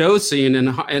we're on dosing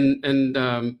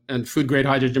and food grade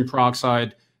hydrogen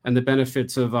peroxide and the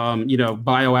benefits of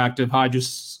bioactive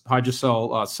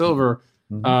hydrosol silver,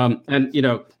 and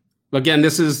again,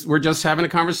 we're just having a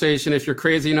conversation. If you're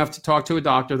crazy enough to talk to a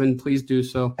doctor, then please do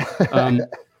so.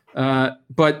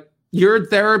 But your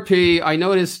therapy, I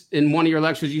noticed in one of your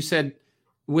lectures, you said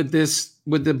with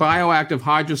the bioactive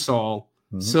hydrosol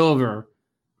silver,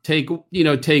 take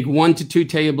 1 to 2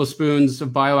 tablespoons of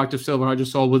bioactive silver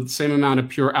hydrosol with the same amount of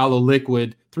pure aloe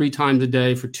liquid 3 times a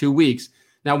day for 2 weeks.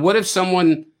 Now, what if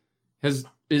someone hasn't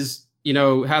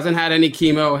had any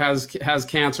chemo, has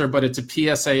cancer, but it's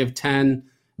a PSA of 10?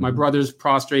 My brother's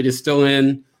prostate is still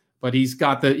in, but he's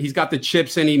got the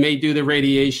chips in. He may do the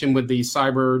radiation with the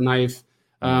cyber knife.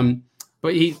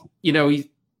 But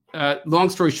long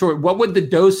story short, what would the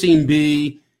dosing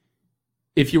be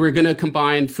if you were going to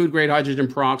combine food grade hydrogen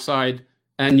peroxide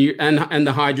and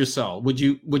the hydrosol?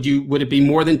 Would it be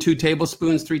more than 2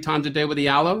 tablespoons 3 times a day with the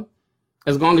aloe?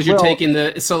 As long as you're taking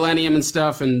the selenium and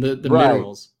stuff and the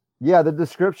minerals. Yeah, the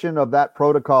description of that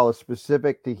protocol is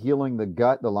specific to healing the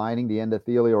gut, the lining, the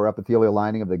endothelial or epithelial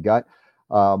lining of the gut,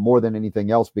 more than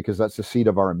anything else, because that's the seat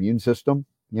of our immune system,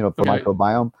 the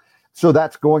microbiome. So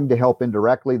that's going to help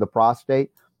indirectly the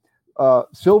prostate.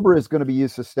 Silver is going to be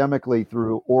used systemically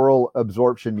through oral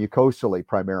absorption mucosally,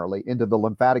 primarily into the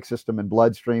lymphatic system and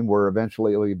bloodstream, where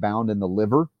eventually it will be bound in the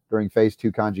liver during phase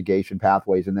 2 conjugation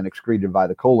pathways and then excreted by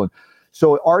the colon.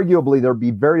 So arguably, there'd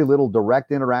be very little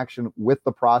direct interaction with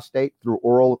the prostate through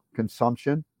oral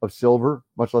consumption of silver,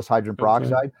 much less hydrogen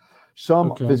peroxide.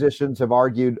 Some physicians have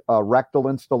argued rectal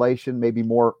installation may be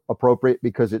more appropriate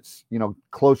because it's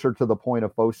closer to the point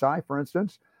of foci, for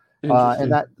instance,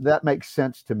 and that makes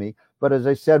sense to me. But as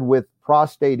I said, with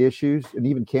prostate issues and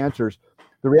even cancers,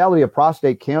 the reality of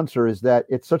prostate cancer is that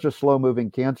it's such a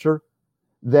slow-moving cancer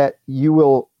that you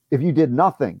will, if you did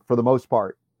nothing for the most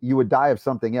part, you would die of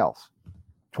something else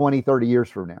 20, 30 years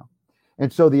from now.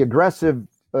 And so the aggressive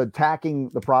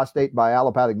attacking the prostate by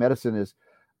allopathic medicine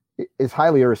is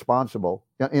highly irresponsible,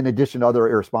 in addition to other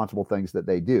irresponsible things that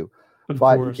they do.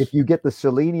 But if you get the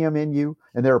selenium in you,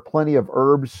 and there are plenty of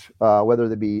herbs, whether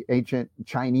they be ancient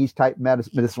Chinese type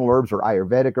medicinal herbs or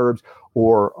Ayurvedic herbs,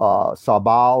 or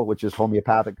sabal, which is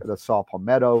homeopathic, the saw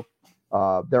palmetto.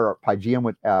 There are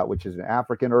pygeum, which is an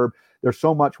African herb. There's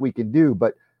so much we can do.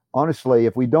 But honestly,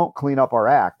 if we don't clean up our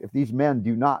act, if these men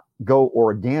do not go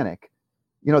organic,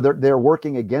 they're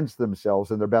working against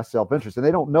themselves and their best self-interest. And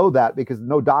they don't know that because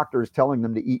no doctor is telling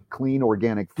them to eat clean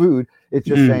organic food. It's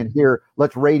just saying, here,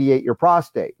 let's radiate your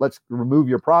prostate. Let's remove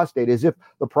your prostate, as if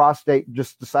the prostate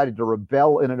just decided to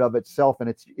rebel in and of itself. And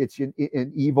it's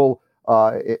an evil,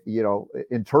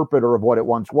 interpreter of what it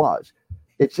once was.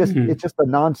 It's just a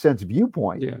nonsense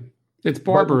viewpoint. Yeah. It's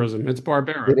barbarism. It's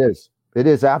barbaric. It is. It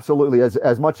is absolutely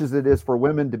as much as it is for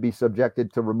women to be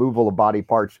subjected to removal of body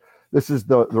parts. This is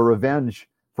the revenge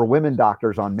for women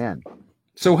doctors on men.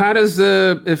 So how does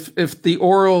if the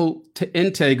oral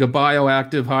intake of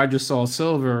bioactive hydrosol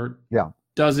silver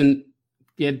doesn't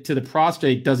get to the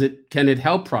prostate, can it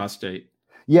help prostate?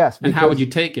 Yes. And how would you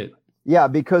take it? Yeah,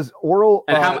 because oral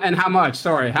and how much?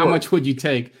 Sorry, how much would you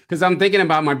take? Because I'm thinking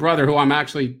about my brother, who I'm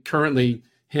actually currently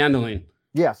handling.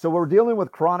 Yeah, so we're dealing with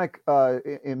chronic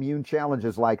immune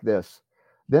challenges like this.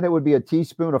 Then it would be a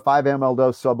teaspoon, a 5 ml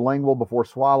dose sublingual before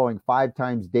swallowing 5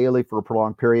 times daily for a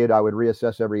prolonged period. I would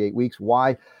reassess every 8 weeks.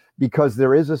 Why? Because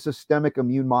there is a systemic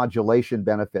immune modulation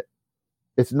benefit.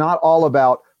 It's not all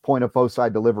about point of foci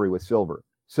delivery with silver.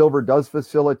 Silver does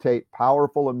facilitate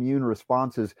powerful immune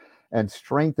responses and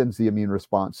strengthens the immune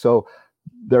response. So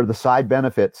they're the side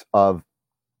benefits of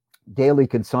daily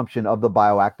consumption of the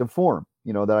bioactive form,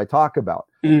 that I talk about.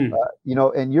 And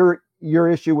your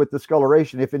issue with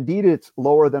discoloration, if indeed it's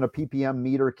lower than a ppm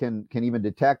meter can even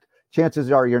detect, chances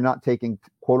are you're not taking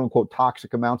quote unquote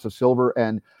toxic amounts of silver,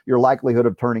 and your likelihood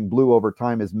of turning blue over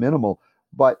time is minimal.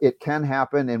 But it can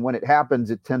happen, and when it happens,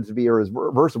 it tends to be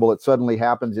irreversible. It suddenly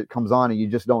happens, it comes on, and you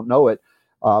just don't know it.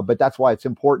 But that's why it's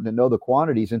important to know the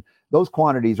quantities, and those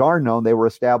quantities are known. They were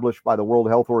established by the World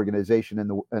Health Organization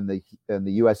and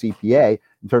the US EPA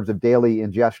in terms of daily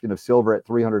ingestion of silver at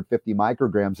 350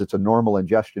 micrograms. It's a normal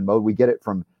ingestion mode. We get it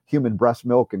from human breast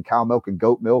milk and cow milk and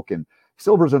goat milk, and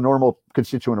silver is a normal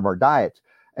constituent of our diets,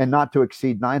 and not to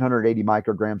exceed 980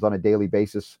 micrograms on a daily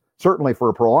basis, certainly for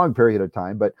a prolonged period of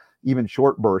time. But even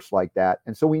short bursts like that.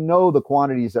 And so we know the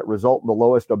quantities that result in the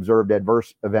lowest observed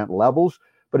adverse event levels,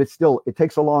 but it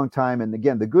takes a long time. And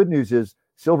again, the good news is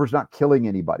silver's not killing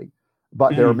anybody,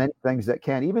 but there are many things that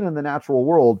can, even in the natural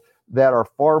world, that are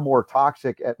far more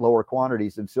toxic at lower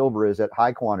quantities than silver is at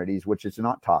high quantities, which is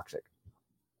not toxic.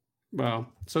 Wow.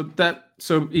 So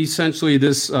essentially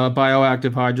this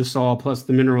bioactive hydrosol plus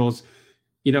the minerals,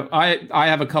 I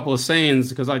have a couple of sayings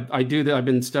because I do that. I've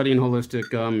been studying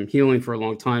holistic healing for a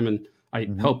long time, and I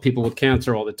help people with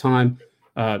cancer all the time.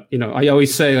 I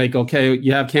always say, like, okay,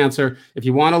 you have cancer. If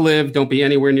you want to live, don't be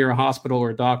anywhere near a hospital or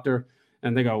a doctor.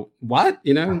 And they go, what?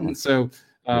 And so,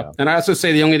 and I also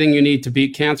say the only thing you need to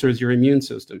beat cancer is your immune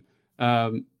system.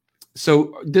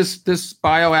 So this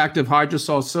bioactive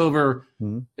hydrosol silver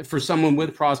for someone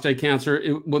with prostate cancer,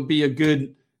 it would be a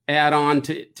good add-on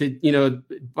to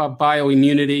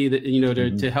bioimmunity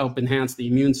that to help enhance the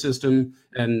immune system,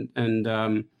 and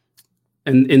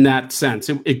in that sense,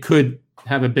 it could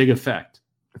have a big effect.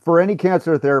 For any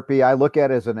cancer therapy, I look at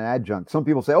it as an adjunct. Some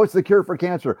people say, oh, it's the cure for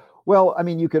cancer. Well, I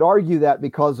mean, you could argue that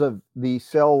because of the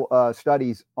cell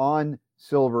studies on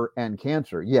silver and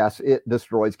cancer. Yes, it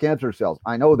destroys cancer cells.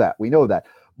 I know that. We know that.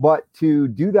 But to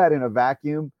do that in a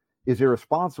vacuum is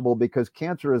irresponsible, because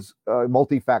cancer is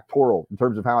multifactorial in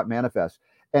terms of how it manifests.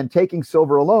 And taking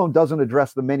silver alone doesn't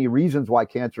address the many reasons why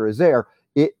cancer is there.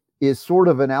 It is sort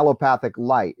of an allopathic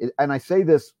light. And I say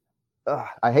this,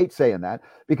 I hate saying that,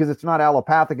 because it's not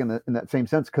allopathic in that same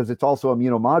sense, because it's also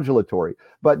immunomodulatory.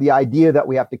 But the idea that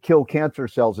we have to kill cancer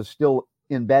cells is still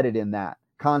embedded in that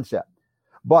concept.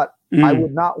 But I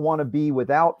would not want to be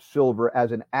without silver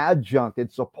as an adjunct in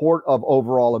support of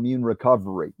overall immune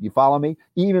recovery. You follow me?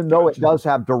 Even though it does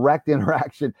have direct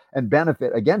interaction and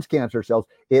benefit against cancer cells,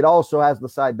 it also has the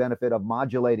side benefit of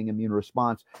modulating immune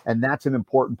response. And that's an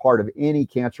important part of any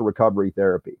cancer recovery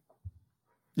therapy.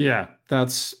 Yeah,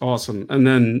 that's awesome. And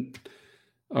then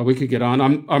we could get on.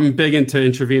 I'm big into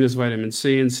intravenous vitamin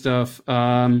C and stuff.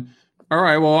 All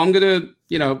right. Well, I'm gonna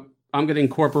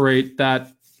incorporate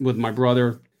that with my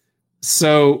brother.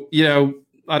 So,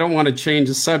 I don't want to change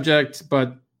the subject,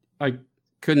 but I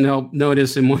couldn't help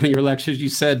notice in one of your lectures, you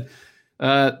said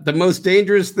the most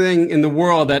dangerous thing in the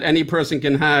world that any person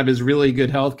can have is really good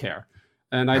healthcare.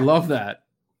 And I love that,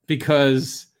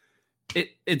 because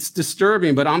it's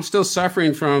disturbing, but I'm still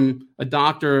suffering from a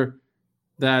doctor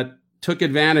that took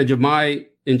advantage of my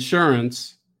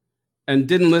insurance and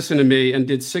didn't listen to me and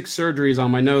did 6 surgeries on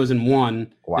my nose in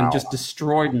one. Wow. And just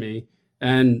destroyed me.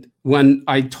 And when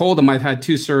I told him I've had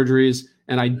 2 surgeries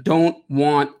and I don't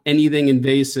want anything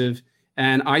invasive,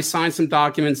 and I signed some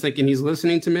documents thinking he's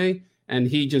listening to me, and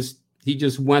he just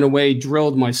went away,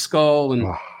 drilled my skull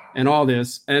and all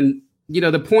this. And,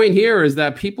 the point here is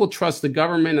that people trust the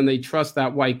government and they trust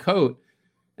that white coat,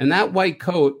 and that white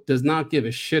coat does not give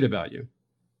a shit about you.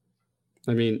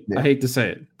 I mean, I hate to say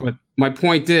it, but my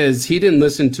point is he didn't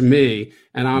listen to me,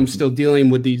 and I'm still dealing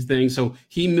with these things. So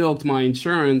he milked my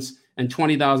insurance, and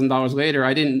 $20,000 later,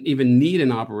 I didn't even need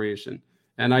an operation.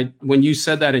 And when you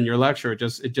said that in your lecture, it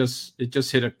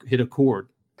just hit a chord.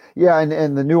 Yeah,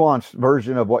 and the nuanced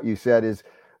version of what you said is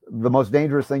the most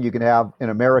dangerous thing you can have in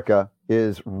America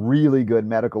is really good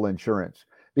medical insurance,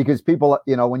 because people,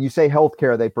 when you say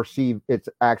healthcare, they perceive it's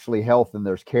actually health and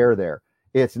there's care there.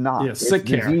 It's not. Yeah, sick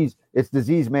care. It's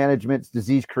disease management, it's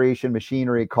disease creation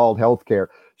machinery called healthcare.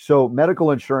 So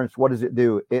medical insurance, what does it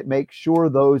do? It makes sure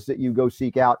those that you go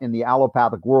seek out in the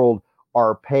allopathic world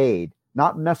are paid,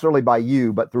 not necessarily by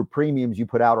you, but through premiums you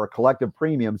put out, or collective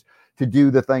premiums, to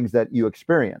do the things that you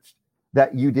experienced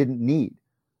that you didn't need.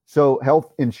 So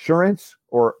health insurance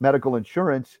or medical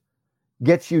insurance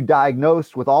gets you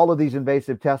diagnosed with all of these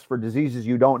invasive tests for diseases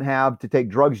you don't have, to take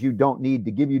drugs you don't need,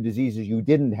 to give you diseases you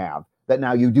didn't have that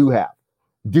now you do have,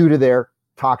 due to their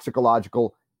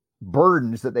toxicological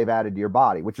burdens that they've added to your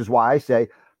body, which is why I say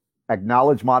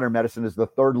acknowledge modern medicine is the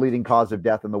 3rd leading cause of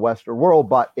death in the Western world,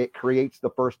 but it creates the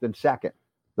 1st and 2nd.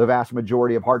 The vast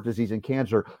majority of heart disease and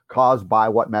cancer caused by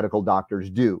what medical doctors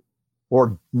do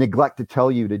or neglect to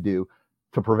tell you to do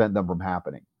to prevent them from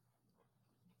happening.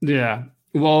 Yeah.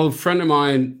 Well, a friend of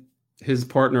mine, his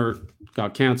partner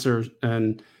got cancer,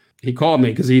 and he called me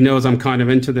because he knows I'm kind of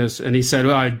into this. And he said,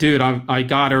 well, dude, I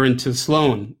got her into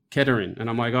Sloan Kettering. And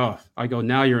I'm like, I go,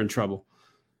 now you're in trouble.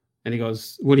 And he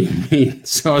goes, what do you mean?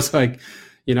 So I was like,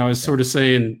 I was sort of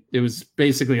saying it was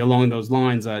basically along those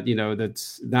lines that,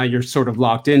 that's now you're sort of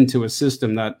locked into a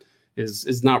system that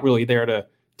is not really there to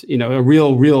a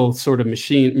real sort of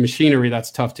machinery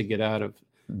that's tough to get out of.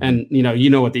 Mm-hmm.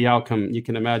 And, what the outcome, you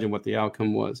can imagine what the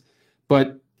outcome was.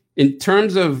 But in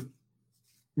terms of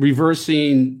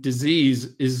reversing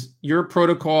disease, is your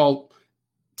protocol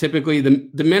typically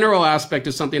the mineral aspect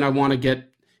is something I want to get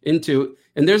into.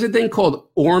 And there's a thing called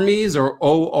ORMES, or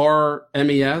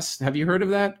ORMES. Have you heard of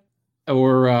that?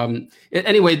 Or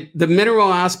anyway, the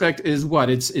mineral aspect is what?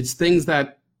 It's things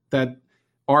that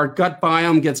our gut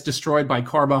biome gets destroyed by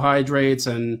carbohydrates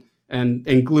and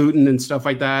gluten and stuff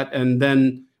like that. And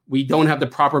then we don't have the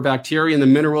proper bacteria, and the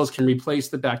minerals can replace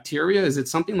the bacteria. Is it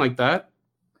something like that?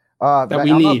 I'm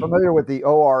not familiar with the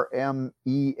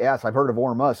ORMES. I've heard of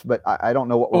ORMUS, but I don't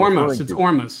know what we're referring to. It's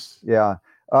ORMUS. Yeah.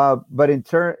 But in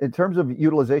terms of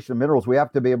utilization of minerals, we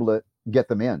have to be able to get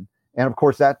them in. And of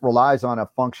course, that relies on a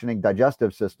functioning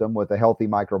digestive system with a healthy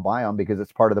microbiome, because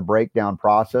it's part of the breakdown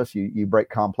process. You break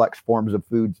complex forms of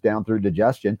foods down through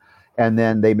digestion, and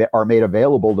then they are made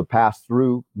available to pass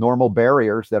through normal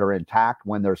barriers that are intact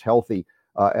when there's healthy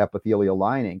epithelial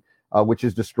lining, which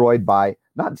is destroyed by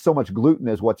not so much gluten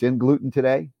as what's in gluten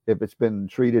today, if it's been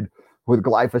treated with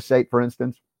glyphosate, for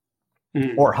instance,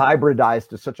 or hybridized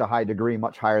to such a high degree,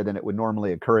 much higher than it would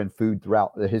normally occur in food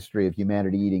throughout the history of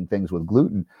humanity eating things with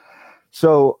gluten.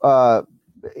 So,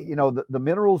 the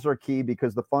minerals are key,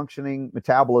 because the functioning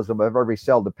metabolism of every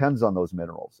cell depends on those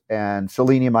minerals. And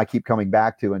selenium, I keep coming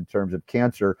back to in terms of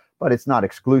cancer, but it's not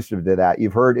exclusive to that.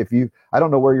 You've heard, I don't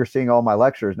know where you're seeing all my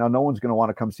lectures. Now, no one's going to want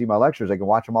to come see my lectures. They can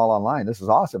watch them all online. This is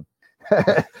awesome.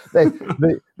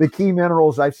 The key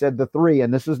minerals, I've said the 3,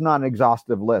 and this is not an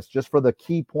exhaustive list, just for the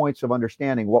key points of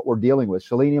understanding what we're dealing with.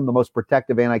 Selenium, the most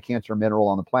protective anti-cancer mineral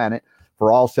on the planet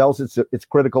for all cells. It's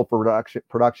critical for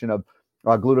production of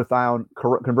glutathione,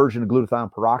 conversion of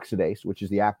glutathione peroxidase, which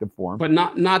is the active form. But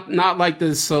not like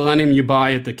the selenium you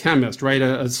buy at the chemist, right?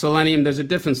 A selenium, there's a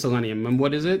different selenium. And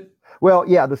what is it? Well,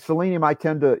 yeah, the selenium I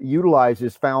tend to utilize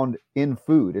is found in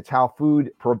food. It's how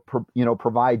food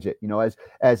provides it.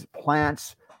 As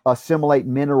plants assimilate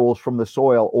minerals from the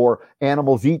soil, or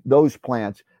animals eat those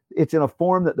plants, it's in a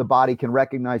form that the body can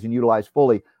recognize and utilize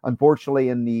fully. Unfortunately,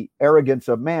 in the arrogance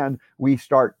of man, we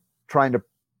start trying to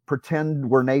pretend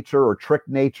we're nature, or trick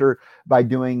nature by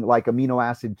doing like amino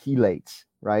acid chelates,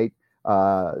 right?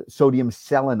 Sodium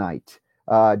selenite.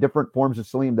 Different forms of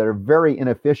selenium that are very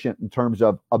inefficient in terms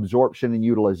of absorption and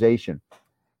utilization.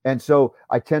 And so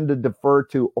I tend to defer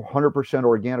to 100%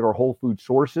 organic or whole food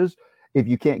sources. If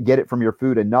you can't get it from your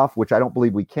food enough, which I don't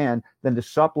believe we can, then to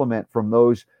supplement from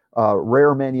those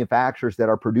rare manufacturers that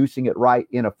are producing it right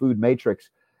in a food matrix,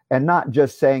 and not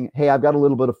just saying, hey, I've got a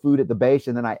little bit of food at the base,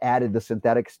 and then I added the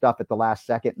synthetic stuff at the last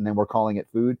second, and then we're calling it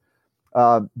food.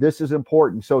 This is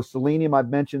important. So selenium, I've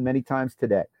mentioned many times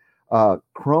today.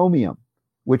 Chromium,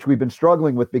 which we've been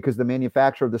struggling with because the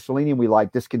manufacturer of the selenium we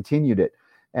like discontinued it.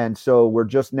 And so we're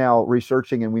just now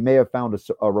researching, and we may have found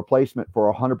a replacement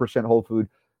for 100% whole food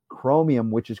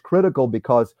chromium, which is critical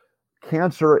because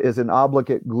cancer is an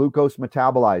obligate glucose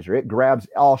metabolizer. It grabs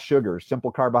all sugars,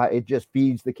 simple carbohydrate. It just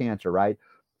feeds the cancer, right?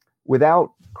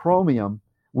 Without chromium,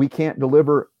 we can't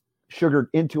deliver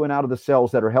sugar into and out of the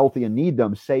cells that are healthy and need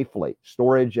them safely,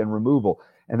 storage and removal.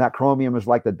 And that chromium is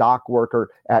like the dock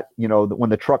worker at, when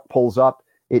the truck pulls up,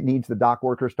 it needs the dock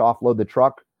workers to offload the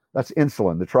truck. That's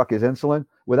insulin. The truck is insulin.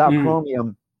 Without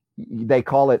chromium, they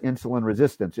call it insulin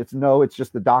resistance. It's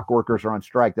just the dock workers are on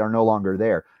strike. They're no longer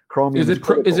there. Chromium is it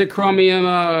chromium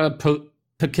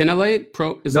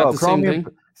picolinate? Is that the same thing?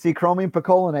 See, chromium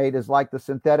picolinate is like the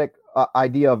synthetic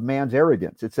idea of man's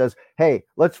arrogance. It says, hey,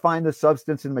 let's find the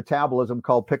substance in metabolism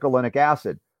called picolinic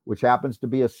acid, which happens to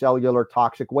be a cellular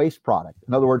toxic waste product.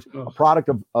 In other words, a product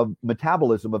of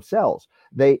metabolism of cells.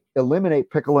 They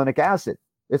eliminate picolinic acid.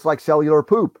 It's like cellular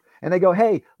poop. And they go,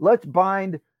 hey, let's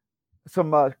bind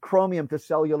some chromium to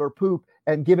cellular poop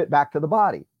and give it back to the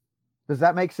body. Does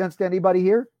that make sense to anybody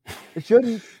here? It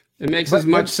shouldn't. It makes as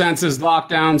much sense as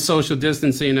lockdown, social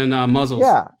distancing, and muzzles.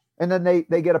 Yeah. And then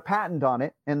they get a patent on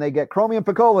it, and they get chromium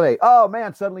picolinate. Oh,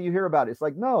 man, suddenly you hear about it. It's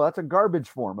like, no, that's a garbage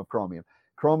form of chromium.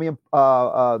 Chromium,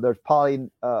 there's chromium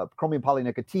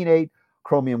polynicotinate,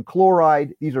 chromium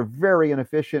chloride. These are very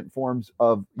inefficient forms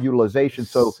of utilization,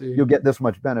 so you'll get this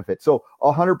much benefit. So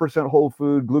 100% whole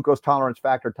food, glucose tolerance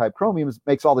factor type chromium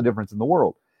makes all the difference in the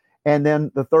world. And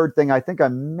then the third thing I think I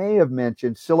may have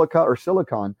mentioned, silica or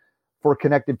silicon for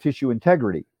connective tissue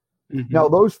integrity. Mm-hmm. Now,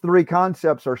 those 3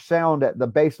 concepts are sound at the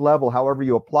base level, however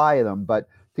you apply them, but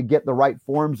to get the right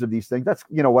forms of these things, that's,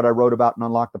 what I wrote about in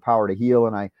Unlock the Power to Heal.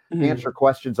 And I answer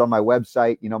questions on my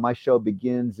website. My show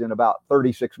begins in about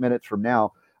 36 minutes from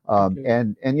now.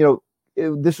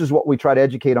 This is what we try to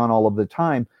educate on all of the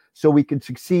time, so we can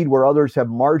succeed where others have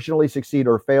marginally succeeded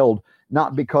or failed,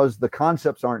 not because the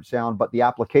concepts aren't sound, but the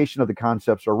application of the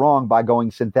concepts are wrong by going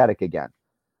synthetic again.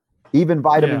 Even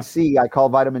vitamin C, I call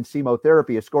vitamin C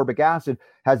chemotherapy. Ascorbic acid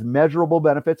has measurable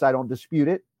benefits. I don't dispute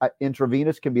it.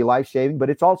 Intravenous can be life-saving, but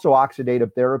it's also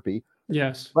oxidative therapy.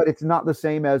 Yes. But it's not the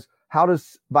same as how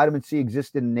does vitamin C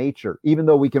exist in nature, even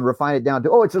though we can refine it down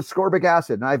to, oh, it's ascorbic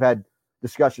acid. And I've had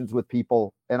discussions with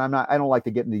people, and I don't like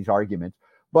to get in these arguments,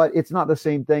 but it's not the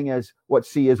same thing as what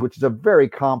C is, which is a very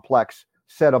complex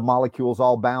set of molecules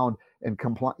all bound and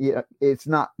it's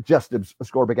not just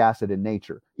ascorbic acid in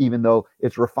nature, even though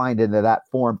it's refined into that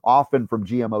form, often from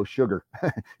GMO sugar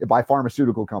by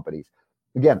pharmaceutical companies.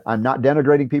 Again, I'm not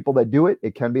denigrating people that do it.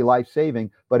 It can be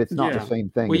life-saving, but it's not the same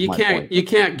thing. Well, you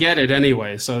can't get it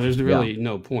anyway, so there's really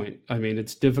no point. I mean,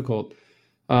 it's difficult.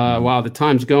 Wow, the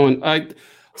time's going.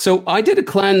 So I did a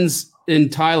cleanse in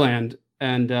Thailand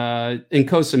and in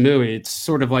Koh Samui. It's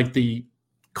sort of like the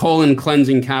colon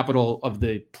cleansing capital of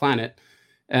the planet.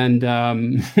 And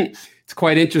it's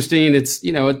quite interesting. It's,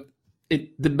 you know,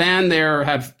 the man there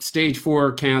had stage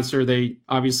 4 cancer.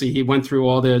 He went through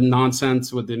all the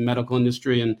nonsense with the medical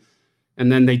industry,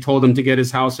 and then they told him to get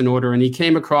his house in order. And he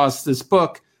came across this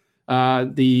book,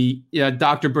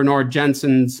 Dr. Bernard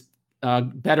Jensen's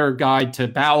Better Guide to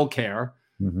Bowel Care.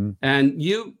 Mm-hmm. And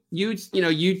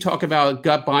you talk about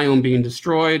gut biome being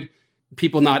destroyed,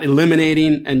 people not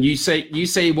eliminating, and you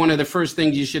say one of the first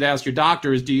things you should ask your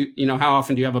doctor is, how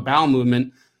often do you have a bowel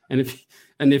movement?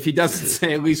 And if he doesn't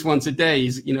say at least once a day,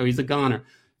 he's a goner,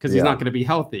 because he's not going to be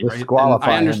healthy. Right?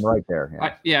 Disqualify him right there.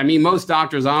 I mean, most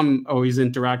doctors I'm always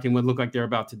interacting with look like they're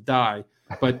about to die.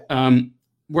 But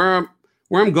where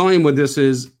I'm going with this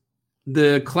is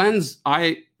the cleanse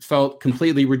I felt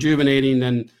completely rejuvenating,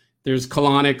 and there's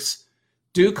colonics.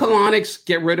 Do colonics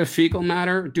get rid of fecal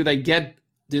matter? Do they get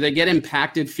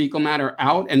impacted fecal matter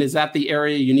out? And is that the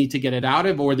area you need to get it out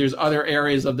of? Or there's other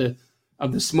areas of the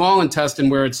small intestine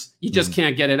where you just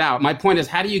can't get it out? My point is,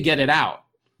 how do you get it out?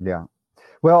 Yeah.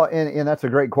 Well, and that's a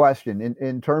great question.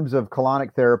 In terms of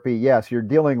colonic therapy, yes, you're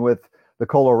dealing with the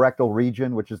colorectal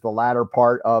region, which is the latter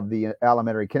part of the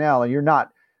alimentary canal. And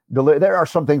there are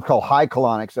some things called high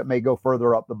colonics that may go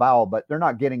further up the bowel, but they're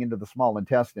not getting into the small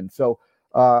intestine. So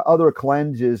other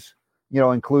cleanses,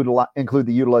 include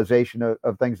the utilization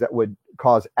of things that would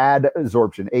cause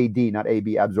adsorption, AD, not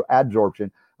AB,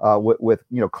 adsorption, with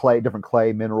clay, different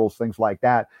clay minerals, things like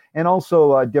that, and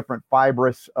also different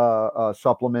fibrous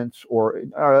supplements, or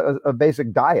a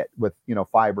basic diet with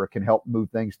fiber can help move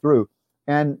things through.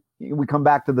 And we come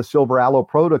back to the silver aloe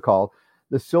protocol.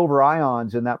 The silver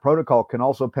ions in that protocol can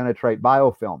also penetrate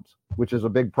biofilms, which is a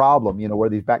big problem. Where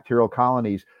these bacterial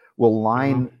colonies will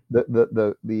line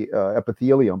the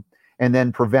epithelium and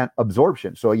then prevent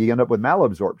absorption. So you end up with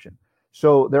malabsorption.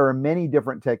 So there are many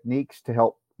different techniques to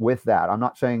help with that. I'm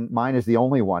not saying mine is the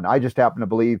only one. I just happen to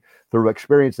believe through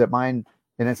experience that mine,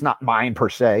 and it's not mine per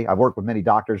se, I've worked with many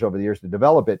doctors over the years to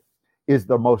develop it, is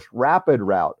the most rapid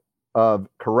route of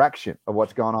correction of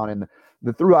what's gone on in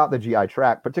throughout the GI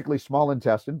tract, particularly small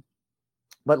intestine,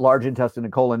 but large intestine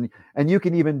and colon. And you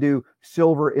can even do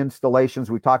silver installations.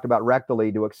 We talked about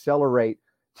rectally to accelerate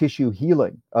tissue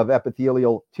healing of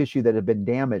epithelial tissue that had been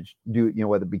damaged due,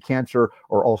 whether it be cancer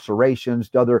or ulcerations,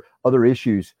 other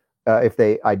issues, if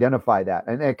they identify that.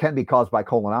 And it can be caused by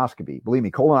colonoscopy. Believe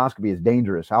me, colonoscopy is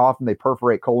dangerous. How often they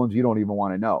perforate colons, you don't even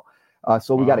want to know.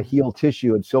 So we got to heal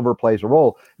tissue, and silver plays a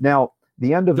role. Now,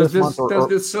 the end of this month. Does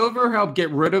the silver help get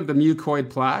rid of the mucoid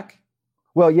plaque?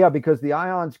 Well, yeah, because the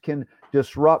ions can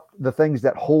disrupt the things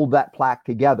that hold that plaque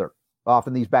together,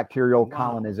 often these bacterial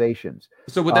colonizations.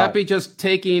 So would that be just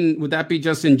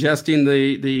ingesting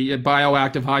the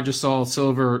bioactive hydrosol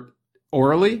silver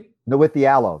orally? No, with the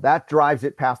aloe. That drives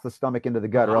it past the stomach into the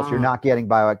gut, or else you're not getting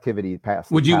bioactivity past.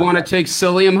 Would you want to take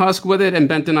psyllium husk with it and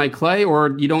bentonite clay,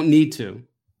 or you don't need to?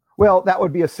 Well, that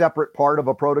would be a separate part of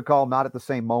a protocol, not at the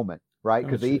same moment, right?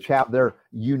 Because they each have their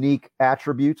unique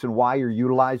attributes and why you're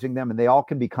utilizing them, and they all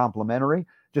can be complementary,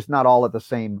 just not all at the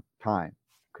same time.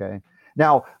 Okay.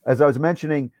 Now, as I was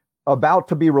mentioning, about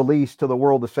to be released to the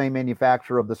world, the same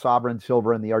manufacturer of the Sovereign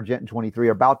Silver and the Argentyn 23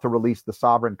 are about to release the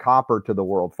Sovereign Copper to the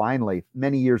world. Finally,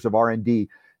 many years of R&D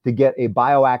to get a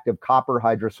bioactive copper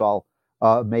hydrosol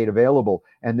made available.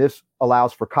 And this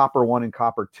allows for copper 1 and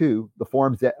copper 2, the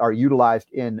forms that are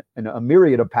utilized in a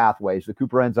myriad of pathways, the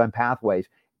Cooper enzyme pathways,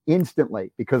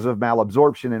 instantly because of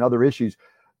malabsorption and other issues.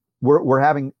 We're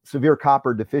having severe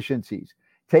copper deficiencies.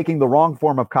 Taking the wrong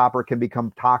form of copper can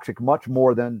become toxic much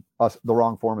more than the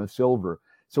wrong form of silver.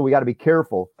 So we got to be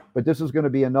careful. But this is going to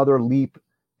be another leap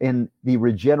in the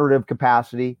regenerative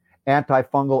capacity,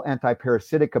 antifungal,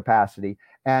 antiparasitic capacity,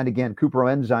 and again, Cooper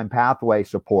enzyme pathway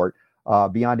support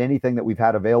beyond anything that we've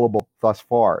had available thus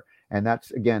far. And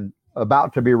that's, again,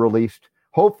 about to be released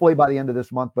hopefully by the end of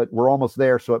this month, but we're almost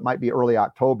there. So it might be early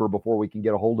October before we can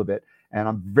get a hold of it. And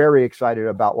I'm very excited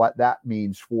about what that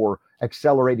means for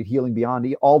accelerated healing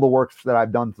beyond all the works that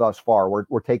I've done thus far.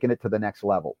 We're taking it to the next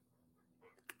level.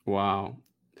 Wow.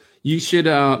 You should,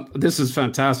 this is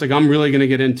fantastic. I'm really going to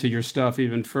get into your stuff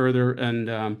even further.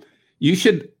 And you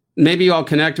should, maybe I'll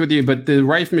connect with you, but the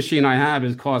Rife machine I have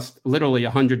is cost literally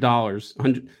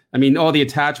 $100. I mean, all the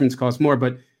attachments cost more,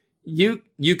 but you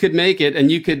could make it,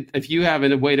 and you could, if you have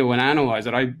a way to analyze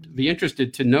it, I'd be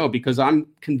interested to know, because I'm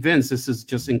convinced this is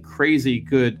just in crazy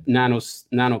good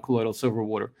nano-colloidal silver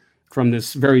water from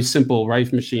this very simple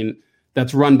Rife machine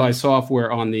that's run by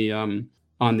software on the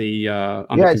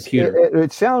computer.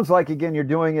 It sounds like, again, you're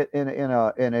doing it in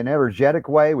an energetic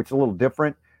way, which is a little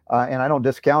different, and I don't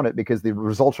discount it because the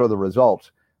results are the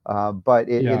results. But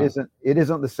it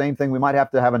isn't the same thing. We might have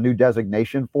to have a new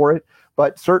designation for it,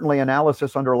 but certainly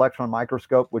analysis under electron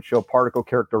microscope would show particle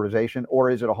characterization. Or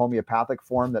is it a homeopathic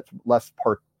form that's less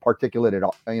particulate at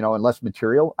all, and less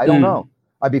material? I don't know.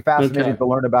 I'd be fascinated to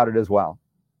learn about it as well.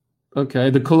 Okay,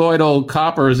 the colloidal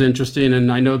copper is interesting,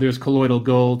 and I know there's colloidal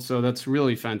gold, so that's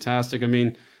really fantastic. I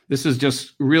mean, this is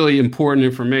just really important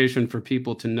information for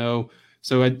people to know.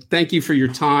 So I thank you for your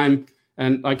time.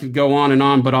 And I could go on and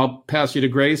on, but I'll pass you to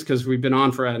Grace because we've been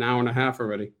on for an hour and a half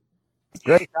already.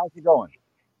 Grace, how's it going?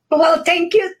 Well,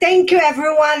 thank you,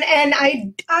 everyone. And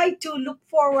I too look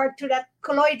forward to that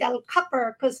colloidal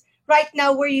copper, because right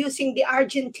now we're using the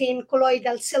Argentine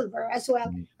colloidal silver as well.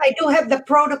 Mm-hmm. I do have the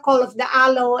protocol of the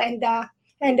aloe and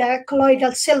the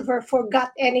colloidal silver for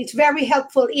gut, and it's very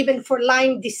helpful even for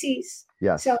Lyme disease.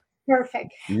 Yes. So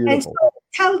perfect. Beautiful. And so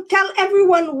tell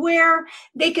everyone where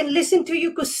they can listen to you,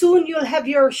 because soon you'll have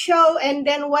your show, and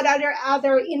then what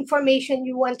other information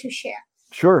you want to share.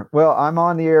 Sure. Well, I'm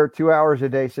on the air 2 hours a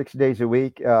day, 6 days a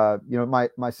week.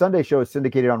 My Sunday show is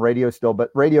syndicated on radio still,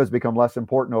 but radio has become less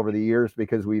important over the years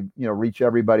because we reach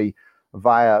everybody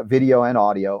via video and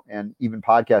audio, and even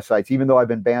podcast sites. Even though I've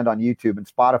been banned on YouTube and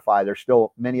Spotify, there's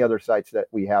still many other sites that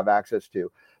we have access to.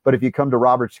 But if you come to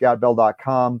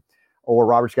robertscottbell.com or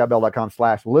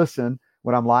robertscottbell.com/listen,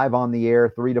 when I'm live on the air,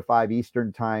 3 to 5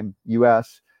 Eastern time,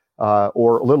 US,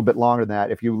 or a little bit longer than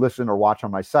that, if you listen or watch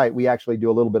on my site, we actually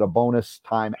do a little bit of bonus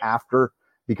time after,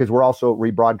 because we're also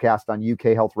rebroadcast on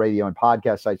UK Health Radio and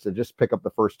podcast sites that just pick up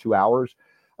the first 2 hours.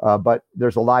 But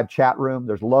there's a live chat room.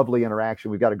 There's lovely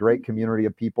interaction. We've got a great community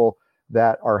of people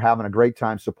that are having a great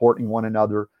time supporting one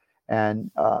another. And,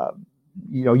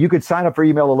 you could sign up for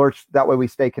email alerts. That way we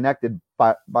stay connected.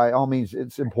 But by all means,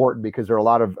 it's important because there are a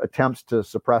lot of attempts to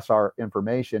suppress our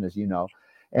information, as you know.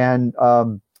 And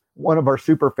one of our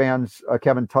super fans,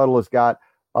 Kevin Tuttle, has got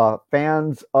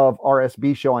fans of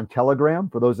RSB show on Telegram.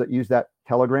 For those that use that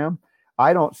Telegram,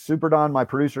 Super Don, my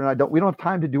producer, and we don't have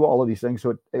time to do all of these things.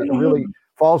 So it really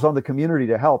falls on the community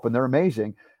to help, and they're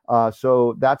amazing.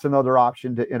 So that's another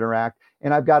option to interact.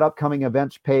 And I've got upcoming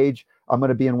events page. I'm going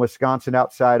to be in Wisconsin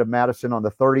outside of Madison on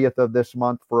the 30th of this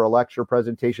month for a lecture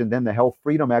presentation, then the Health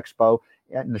Freedom Expo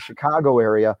in the Chicago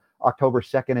area, October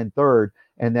 2nd and 3rd,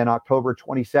 and then October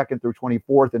 22nd through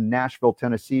 24th in Nashville,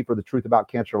 Tennessee for the Truth About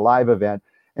Cancer Live event.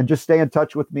 And just stay in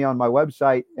touch with me on my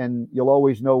website, and you'll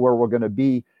always know where we're going to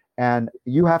be. And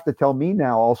you have to tell me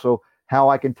now also how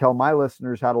I can tell my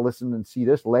listeners how to listen and see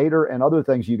this later and other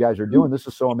things you guys are doing. This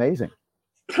is so amazing.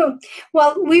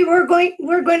 Well, we're going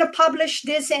to publish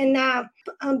this in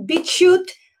BitChute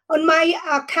on my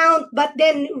account, but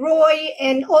then Roy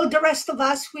and all the rest of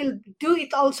us will do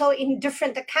it also in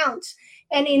different accounts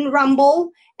and in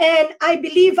Rumble. And I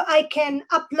believe I can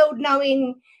upload now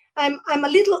I'm a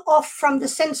little off from the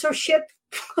censorship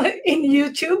in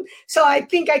YouTube, so I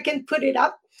think I can put it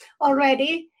up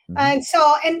already. Mm-hmm. And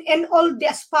so, and all the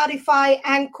Spotify,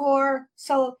 Anchor,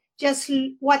 so just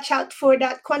watch out for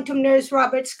that. Quantum Nurse,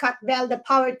 Robert Scott Bell, The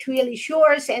Power to Heal is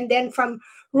yours, and then from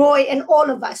Roy and all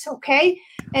of us, okay?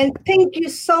 And thank you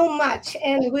so much,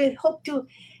 and we hope to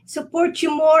support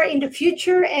you more in the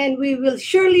future, and we will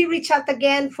surely reach out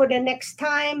again for the next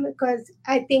time, because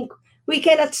I think we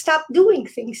cannot stop doing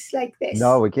things like this.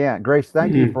 No, we can't. Grace,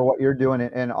 thank you for what you're doing,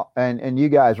 and you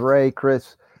guys, Ray,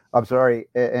 Chris, I'm sorry,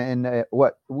 and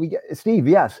Steve,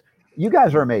 yes. You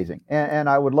guys are amazing, and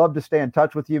I would love to stay in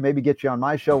touch with you, maybe get you on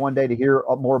my show one day to hear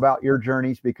more about your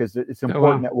journeys, because it's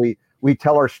important that we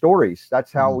tell our stories.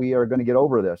 That's how we are going to get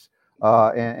over this.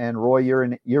 And Roy, you're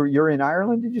in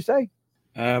Ireland, did you say?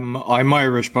 I'm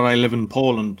Irish, but I live in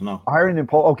Poland now. Ireland and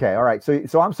Poland. Okay, all right.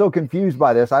 So I'm so confused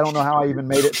by this. I don't know how I even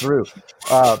made it through.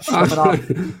 Coming off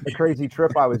the crazy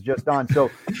trip I was just on.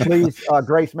 So please,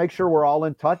 Grace, make sure we're all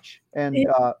in touch. And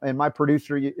my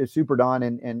producer is Super Don,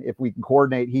 and if we can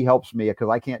coordinate, he helps me because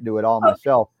I can't do it all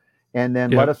myself. and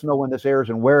then let us know when this airs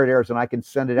and where it airs, and I can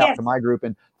send it out to my group.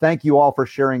 And thank you all for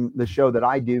sharing the show that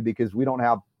I do, because we don't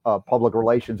have public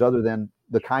relations other than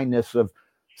the kindness of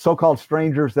so-called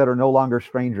strangers that are no longer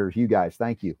strangers. You guys,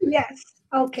 thank you. Yes.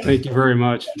 Okay. Thank you very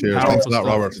much. Cheers. Thanks for that,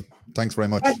 Robert. Thanks very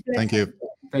much. Thank you.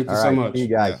 Thank you so much. See you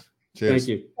guys. Yeah. Cheers.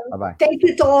 Thank you. Bye-bye. Thank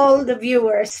you to all the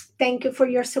viewers. Thank you for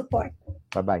your support.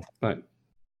 Bye-bye. Bye.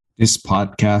 This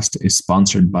podcast is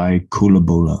sponsored by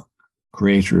Coolabola,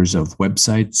 creators of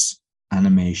websites,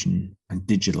 animation, and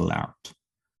digital art.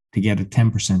 To get a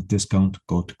 10% discount,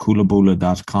 go to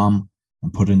coolabola.com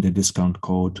and put in the discount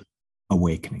code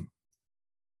AWAKENING.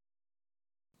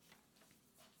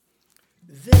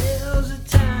 There's a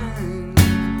time